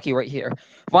that got lucky right here.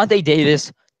 Vontae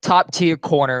Davis, top tier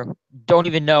corner. Don't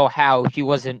even know how he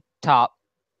wasn't top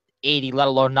 80, let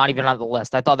alone not even on the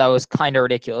list. I thought that was kind of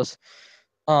ridiculous.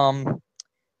 Devin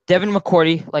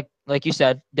McCourty, like you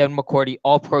said, Devin McCourty,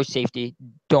 all pro safety.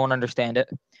 Don't understand it.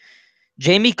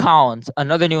 Jamie Collins,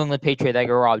 another New England Patriot that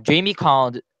got robbed. Jamie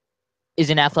Collins is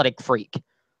an athletic freak.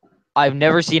 I've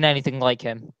never seen anything like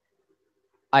him.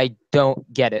 I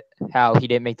don't get it how he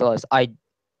didn't make the list. I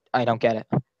don't get it.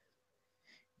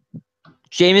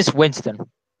 Jameis Winston.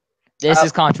 This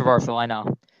is controversial, I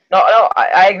know. No,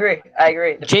 I agree.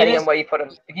 Depending Jameis, on where you put him.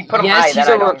 If you put him yes, high, he's then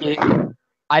a I don't rookie.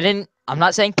 agree. I'm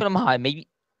not saying put him high. Maybe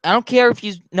I don't care if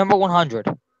he's number 100.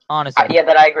 Honestly, Yeah,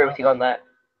 then I agree with you on that.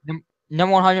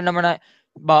 number 100, number 9.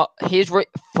 But his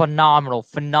phenomenal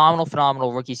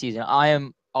rookie season. I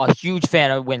am a huge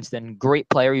fan of Winston. Great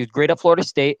player. He was great at Florida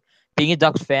State. Being a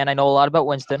Ducks fan, I know a lot about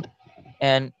Winston.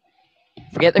 And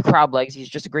forget the crowd legs. He's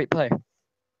just a great player.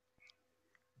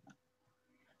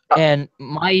 And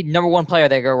my number 1 player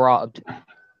that got robbed,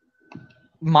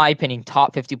 my opinion,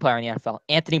 top 50 player in the NFL,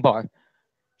 Anthony Barr.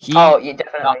 He yeah,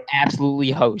 definitely.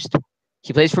 absolutely host.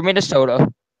 He plays for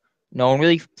Minnesota. No one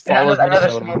really follows Another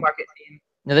Minnesota. small market team.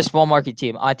 Another small market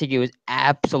team. I think it was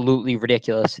absolutely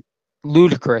ridiculous,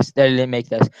 ludicrous that he didn't make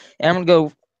this. And I'm gonna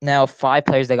go now 5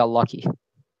 players that got lucky.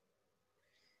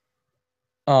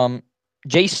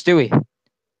 Jay Stewie,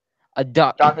 a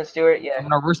Duck. Jonathan Stewart, yeah. I'm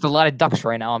gonna roast a lot of Ducks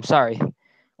right now. I'm sorry,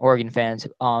 Oregon fans.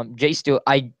 Jay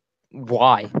Stewie,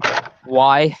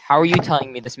 why? How are you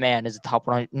telling me this man is a top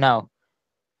 100? No.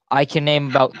 I can name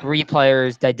about 3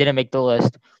 players that didn't make the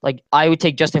list. Like, I would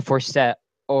take Justin Forsett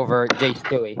over Jay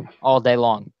Stewie all day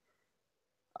long.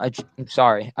 I'm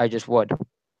sorry. I just would.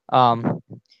 Then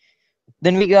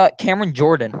we got Cameron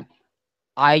Jordan.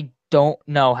 I don't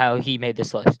know how he made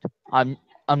this list. I'm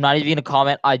not even gonna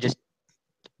comment.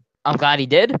 I'm glad he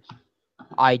did.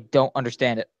 I don't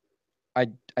understand it. I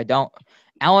don't.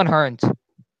 Alan Hearns.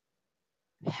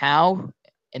 How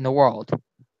in the world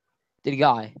did a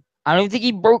guy? I don't even think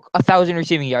he broke 1,000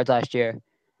 receiving yards last year.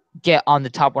 Get on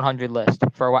the top 100 list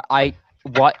for what?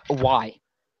 Why?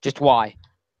 Just why?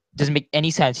 Doesn't make any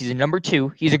sense. He's a number 2.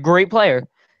 He's a great player.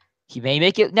 He may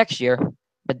make it next year,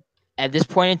 but at this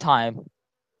point in time,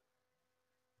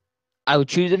 I would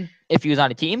choose him if he was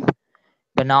on a team,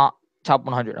 but not top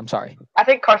 100. I'm sorry. I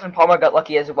think Carson Palmer got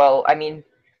lucky as well. I mean,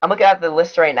 I'm looking at the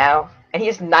list right now, and he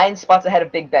is 9 spots ahead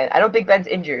of Big Ben. I know Big Ben's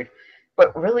injured,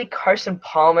 but really, Carson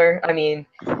Palmer, I mean,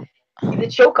 he's a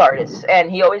choke artist,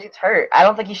 and he always gets hurt. I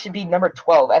don't think he should be number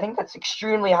 12. I think that's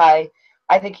extremely high.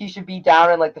 I think he should be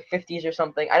down in like the 50s or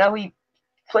something. I know he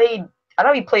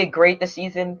played great this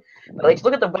season, but like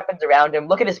look at the weapons around him.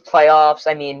 Look at his playoffs.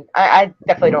 I mean, I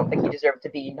definitely don't think he deserved to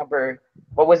be number.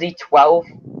 What was he? 12?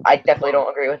 I definitely don't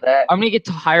agree with that. I'm gonna get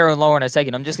to higher and lower in a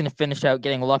second. I'm just gonna finish out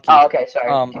getting lucky. Oh, okay.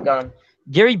 Sorry. Keep going.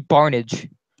 Gary Barnidge.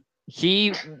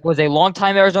 He was a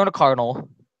longtime Arizona Cardinal.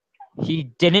 He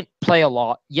didn't play a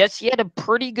lot. Yes, he had a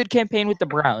pretty good campaign with the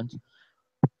Browns,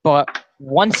 but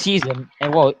one season,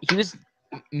 and he was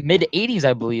mid-80s,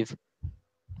 I believe.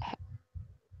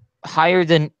 Higher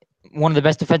than one of the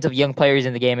best defensive young players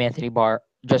in the game, Anthony Barr.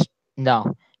 Just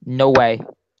no way.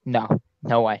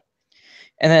 No way.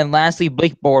 And then lastly,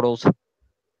 Blake Bortles.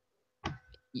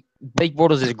 Blake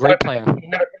Bortles is a great player.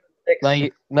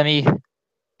 Let me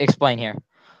explain here.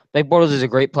 Blake Bortles is a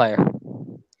great player.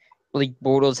 Blake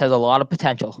Bortles has a lot of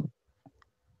potential.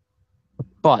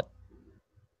 But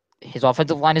his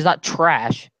offensive line is not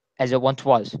trash as it once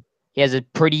was. He has a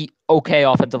pretty okay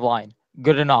offensive line.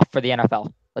 Good enough for the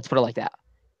NFL. Let's put it like that.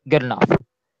 Good enough.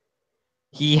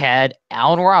 He had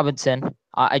Allen Robinson.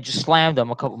 I just slammed him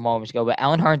a couple moments ago, but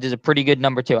Alan Hearns is a pretty good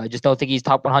number 2. I just don't think he's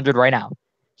top 100 right now.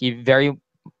 He very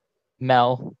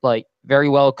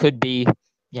well could be,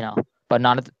 but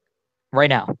not right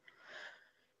now.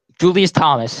 Julius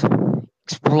Thomas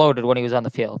exploded when he was on the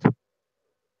field.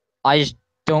 I just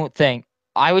don't think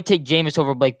I would take Jameis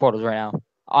over Blake Bortles right now.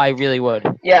 I really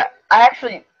would. Yeah, I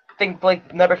actually think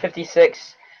Blake number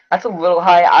 56. That's a little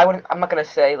high. I'm not gonna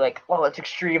say it's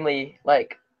extremely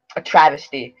a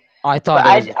travesty. I thought.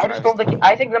 But I just don't think.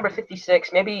 I think number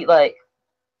 56, maybe a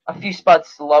few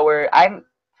spots lower. I'm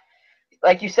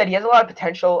like you said, he has a lot of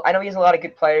potential. I know he has a lot of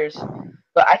good players,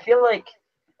 but I feel like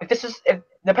if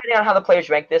depending on how the players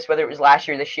rank this, whether it was last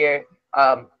year, this year,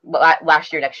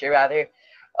 last year, next year rather,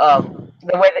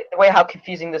 the way how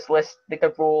confusing this list,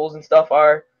 the rules and stuff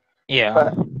are. Yeah.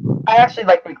 But I actually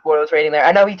like Blake Bortles rating there.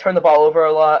 I know he turned the ball over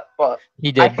a lot, but He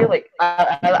I did. feel like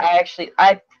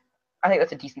I think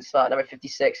that's a decent spot, number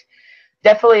 56.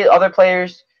 Definitely other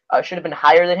players should have been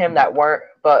higher than him that weren't,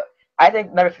 but I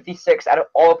think number 56 out of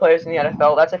all the players in the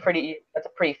NFL, that's a pretty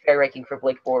fair ranking for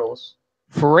Blake Bortles.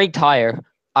 For ranked higher,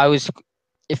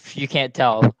 if you can't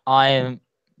tell, I am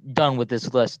done with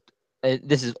this list.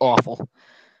 This is awful.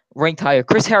 Ranked higher,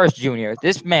 Chris Harris Jr.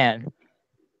 This man,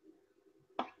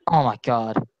 oh my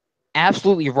God,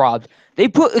 absolutely robbed. They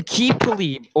put Aqib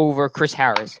Talib over Chris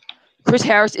Harris. Chris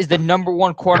Harris is the number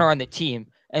 1 corner on the team,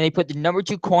 and they put the number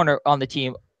 2 corner on the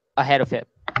team ahead of him.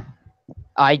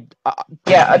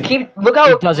 Yeah, look how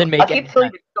it doesn't make any Aqib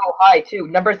Talib is so high too.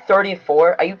 Number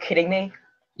 34. Are you kidding me?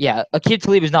 Yeah, Aqib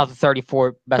Talib is not the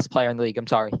 34th best player in the league. I'm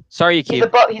sorry. Sorry,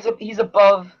 Aqib. He's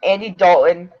above Andy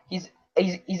Dalton. He's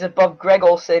above Greg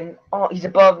Olsen. Oh, he's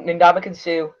above Ndamukong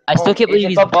Suh. I still can't believe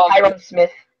he's above Tyron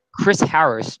Smith. Chris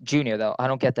Harris Jr. though. I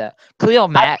don't get that. Khalil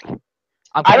Mack.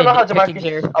 I don't know how DeMarcus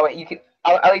here. Oh wait, you can.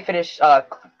 I'll let you finish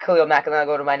Khalil Mack and then I'll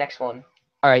go to my next one.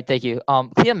 All right, thank you.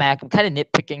 Khalil Mack. I'm kind of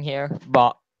nitpicking here,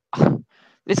 but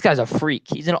this guy's a freak.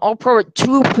 He's an All-Pro at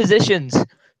 2 positions.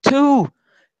 2.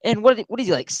 And what is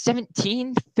he like?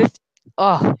 17, 15?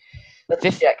 Oh,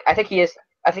 let's check. I think he is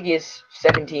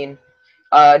 17.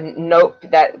 Nope,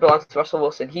 that belongs to Russell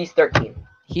Wilson. He's 13.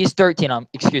 He's 13.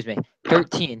 Excuse me,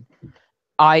 13.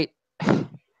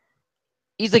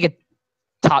 He's like a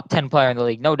top 10 player in the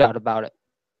league, no doubt about it.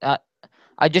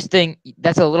 I just think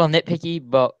that's a little nitpicky,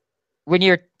 but when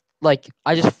you're like,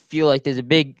 I just feel like there's a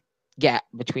big gap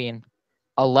between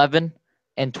 11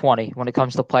 and 20 when it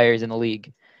comes to players in the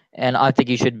league, and I think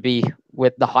he should be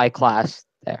with the high class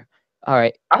there. All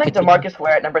right. I think DeMarcus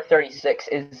Ware at number 36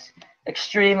 is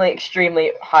extremely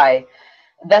high.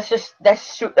 That's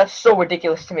so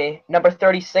ridiculous to me. Number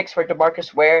 36 for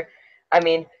DeMarcus Ware. I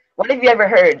mean, when have you ever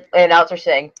heard an announcer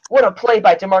saying, "What a play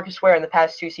by DeMarcus Ware in the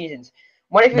past 2 seasons"?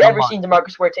 When have you ever seen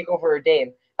DeMarcus Ware take over a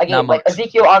game? Like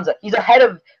Ezekiel Ansah. He's ahead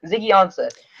of Ziggy Ansah.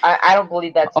 I don't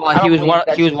believe that's. Oh, he was one.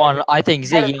 I think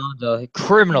Ziggy Ansah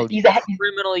criminally. He's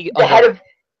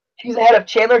ahead of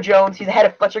Chandler Jones. He's ahead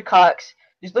of Fletcher Cox.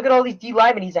 Just look at all these D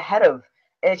linemen he's ahead of,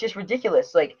 and it's just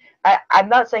ridiculous. Like I'm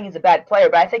not saying he's a bad player,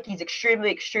 but I think he's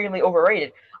extremely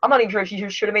overrated. I'm not even sure if he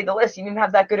should have made the list. He didn't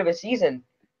have that good of a season.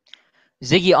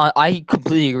 Ziggy, I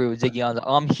completely agree with Ziggy Ansah.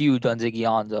 I'm huge on Ziggy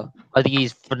Ansah. I think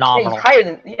he's phenomenal.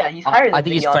 Yeah, he's higher than I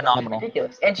think Ziggy he's Ansah. phenomenal. It's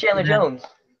ridiculous. And Chandler Jones.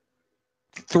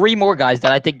 3 more guys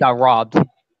that I think got robbed.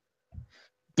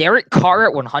 Derek Carr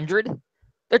at 100.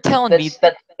 They're telling me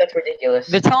that's ridiculous.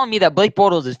 They're telling me that Blake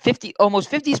Bortles is almost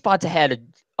 50 spots ahead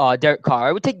of Derek Carr.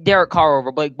 I would take Derek Carr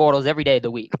over Blake Bortles every day of the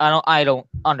week. I don't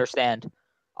understand.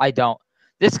 I don't.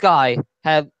 This guy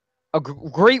had a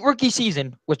great rookie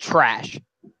season with trash.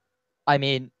 I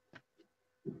mean,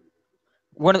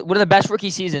 one of the best rookie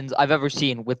seasons I've ever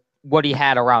seen with what he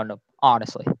had around him.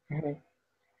 Honestly, mm-hmm.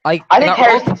 I think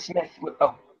Harrison Smith.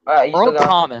 Earl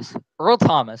Thomas.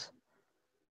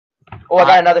 Oh, I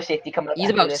got another safety coming up.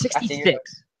 He's about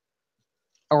 66,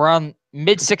 around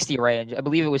mid-60 range. I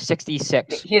believe it was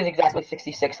 66. He is exactly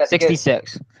 66. That's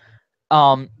 66. Good.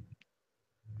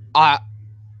 I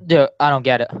don't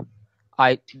get it.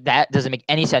 That doesn't make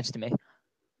any sense to me.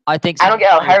 I don't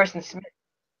get how Harrison Smith.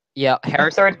 Yeah,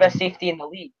 Harrison, third best safety in the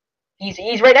league.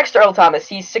 He's right next to Earl Thomas.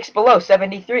 He's 6 below,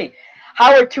 73.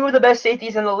 How are 2 of the best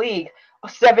safeties in the league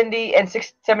 70 and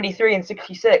 73 and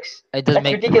 66? That's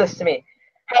ridiculous to me.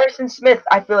 Harrison Smith,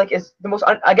 I feel like, is the most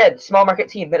small market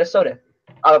team, Minnesota.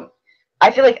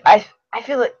 I feel like it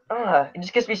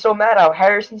just gets me so mad how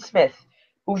Harrison Smith,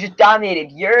 who just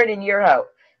dominated year in and year out,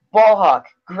 ball hawk,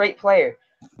 great player,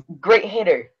 great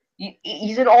hitter.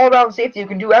 He's an all-around safety who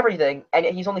can do everything, and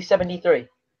he's only 73.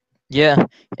 Yeah,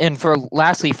 and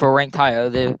lastly for ranked higher,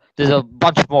 there's a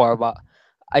bunch more, but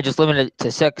I just limited it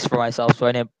to 6 for myself, so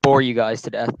I didn't bore you guys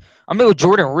to death. I'm gonna go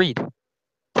Jordan Reed,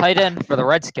 tight end for the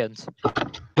Redskins.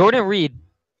 Jordan Reed,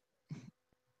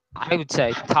 I would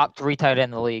say top 3 tight end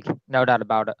in the league, no doubt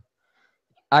about it.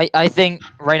 I think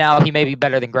right now he may be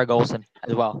better than Greg Olsen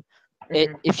as well.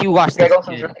 If you watch Greg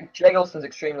Olsen's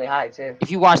extremely high too.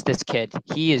 If you watch this kid,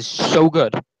 he is so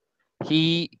good.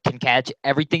 He can catch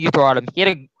everything you throw at him. He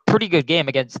had a pretty good game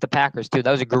against the Packers too.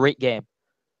 That was a great game.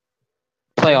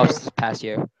 Playoffs this past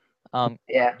year.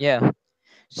 Yeah.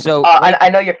 So I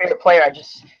know your favorite player.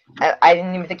 I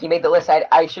didn't even think he made the list.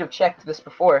 I should have checked this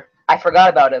before. I forgot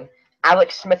about him.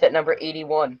 Alex Smith at number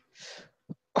 81.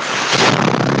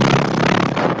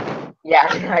 Yeah,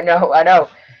 I know.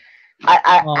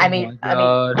 I mean,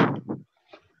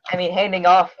 handing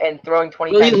off and throwing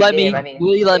 20 times a game.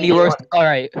 Will you let me roast? All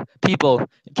right, people.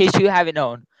 In case you haven't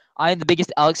known, I am the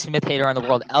biggest Alex Smith hater in the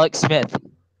world. Alex Smith,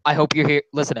 I hope you're here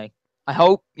listening. I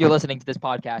hope you're listening to this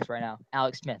podcast right now.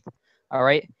 Alex Smith, all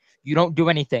right? You don't do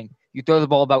anything. You throw the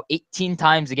ball about 18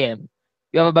 times a game.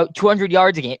 You have about 200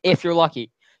 yards a game, if you're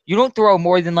lucky. You don't throw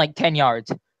more than like 10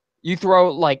 yards. You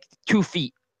throw like 2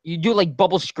 feet. You do like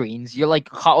bubble screens. You're like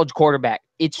a college quarterback.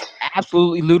 It's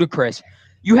absolutely ludicrous.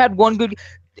 You had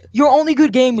your only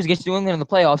good game was against New England in the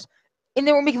playoffs, and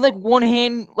they were making like one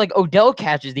hand, like Odell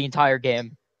catches the entire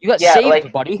game. You got saved,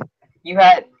 like buddy. you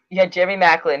had Jeremy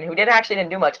Maclin, who didn't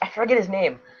do much. I forget his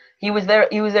name. He was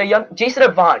there young Jason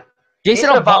Avant. Jason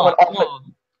Avant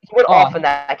went off in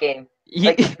that game.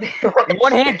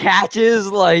 One hand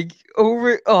catches like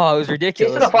over. Oh, it was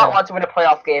ridiculous. Jason Avant wants to win a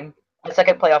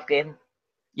second playoff game.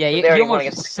 Yeah, he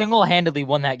almost single-handedly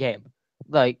won that game.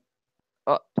 Like,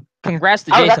 congrats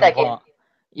to Jason Avant.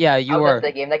 Yeah, you were.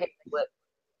 That game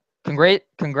split.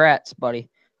 Congrats, buddy.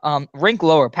 Rank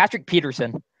lower, Patrick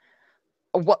Peterson.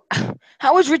 What?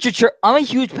 How is Richard Sherman? I'm a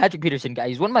huge Patrick Peterson guy.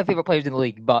 He's one of my favorite players in the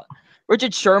league. But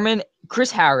Richard Sherman,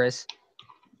 Chris Harris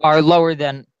are lower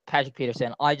than Patrick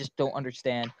Peterson. I just don't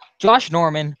understand. Josh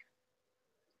Norman.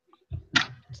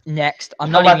 Next,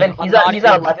 I'm not 11. even. He's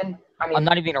at 11. I mean, I'm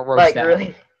not even gonna roast that.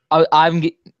 Really? I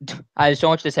have so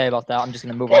much to say about that. I'm just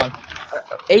gonna move on.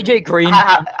 AJ Green.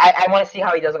 I want to see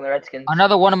how he does on the Redskins.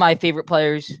 Another one of my favorite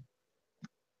players.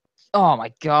 Oh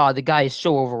my God, the guy is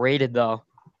so overrated though.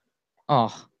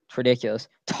 Oh, it's ridiculous.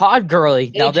 Todd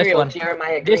Gurley. Now this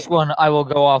one I will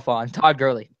go off on. Todd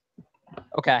Gurley.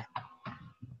 Okay.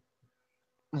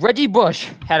 Reggie Bush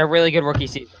had a really good rookie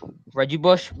season. Reggie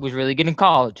Bush was really good in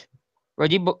college.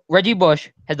 Reggie Bush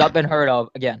has not been heard of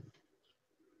again.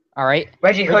 All right?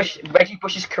 Reggie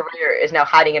Bush's career is now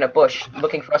hiding in a bush,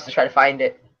 looking for us to try to find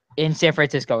it. In San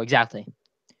Francisco, exactly.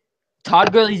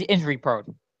 Todd Gurley's injury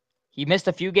prone. He missed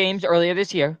a few games earlier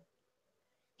this year.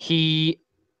 He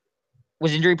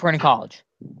was injury prone in college.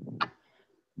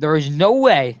 There is no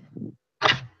way.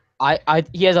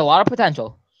 He has a lot of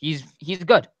potential. He's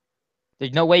good.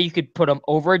 There's no way you could put him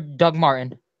over Doug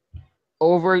Martin,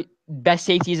 over best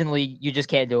safeties in the league. You just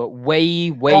can't do it. Way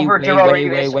too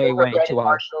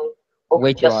high.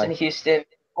 Over Justin Houston,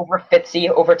 over Fitzy,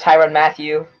 over Tyrann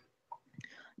Mathieu.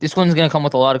 This one's gonna come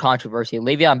with a lot of controversy.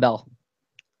 Le'Veon Bell.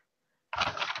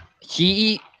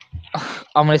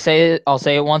 I'm gonna say it. I'll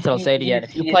say it once and I'll say it again.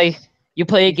 If you play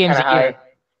 8 games a year.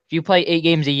 If you play 8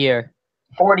 games a year,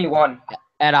 41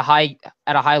 at a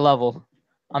high level,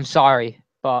 I'm sorry,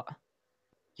 but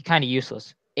you're kind of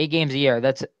useless. 8 games a year.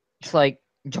 It's like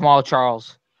Jamal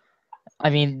Charles. I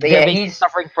mean, he's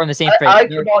suffering from the same fate. I like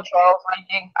Jamal Charles'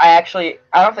 ranking. I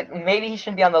don't think maybe he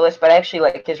shouldn't be on the list, but I actually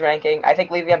like his ranking. I think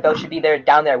Le'Veon Bell should be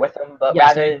down there with him, but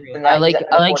rather than that, I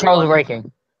like Charles'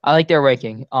 ranking. I like their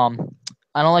ranking.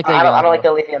 I don't like Le'Veon. I don't like the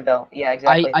Le'Veon Bell. Yeah,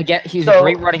 exactly. I get he's a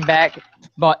great running back,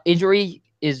 but injury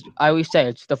is, I always say,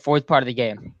 it's the fourth part of the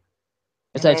game.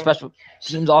 It's like special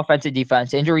teams, offense and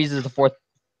defense. Injuries is the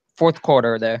fourth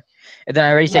quarter there. And then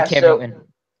I already said Cam Newton.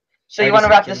 So you want to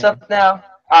wrap this up now?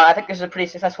 I think this is a pretty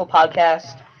successful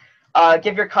podcast.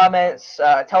 Give your comments.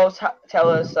 Tell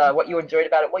us what you enjoyed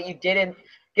about it, what you didn't.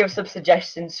 Give us some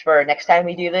suggestions for next time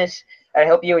we do this. I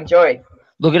hope you enjoyed.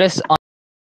 Look at us.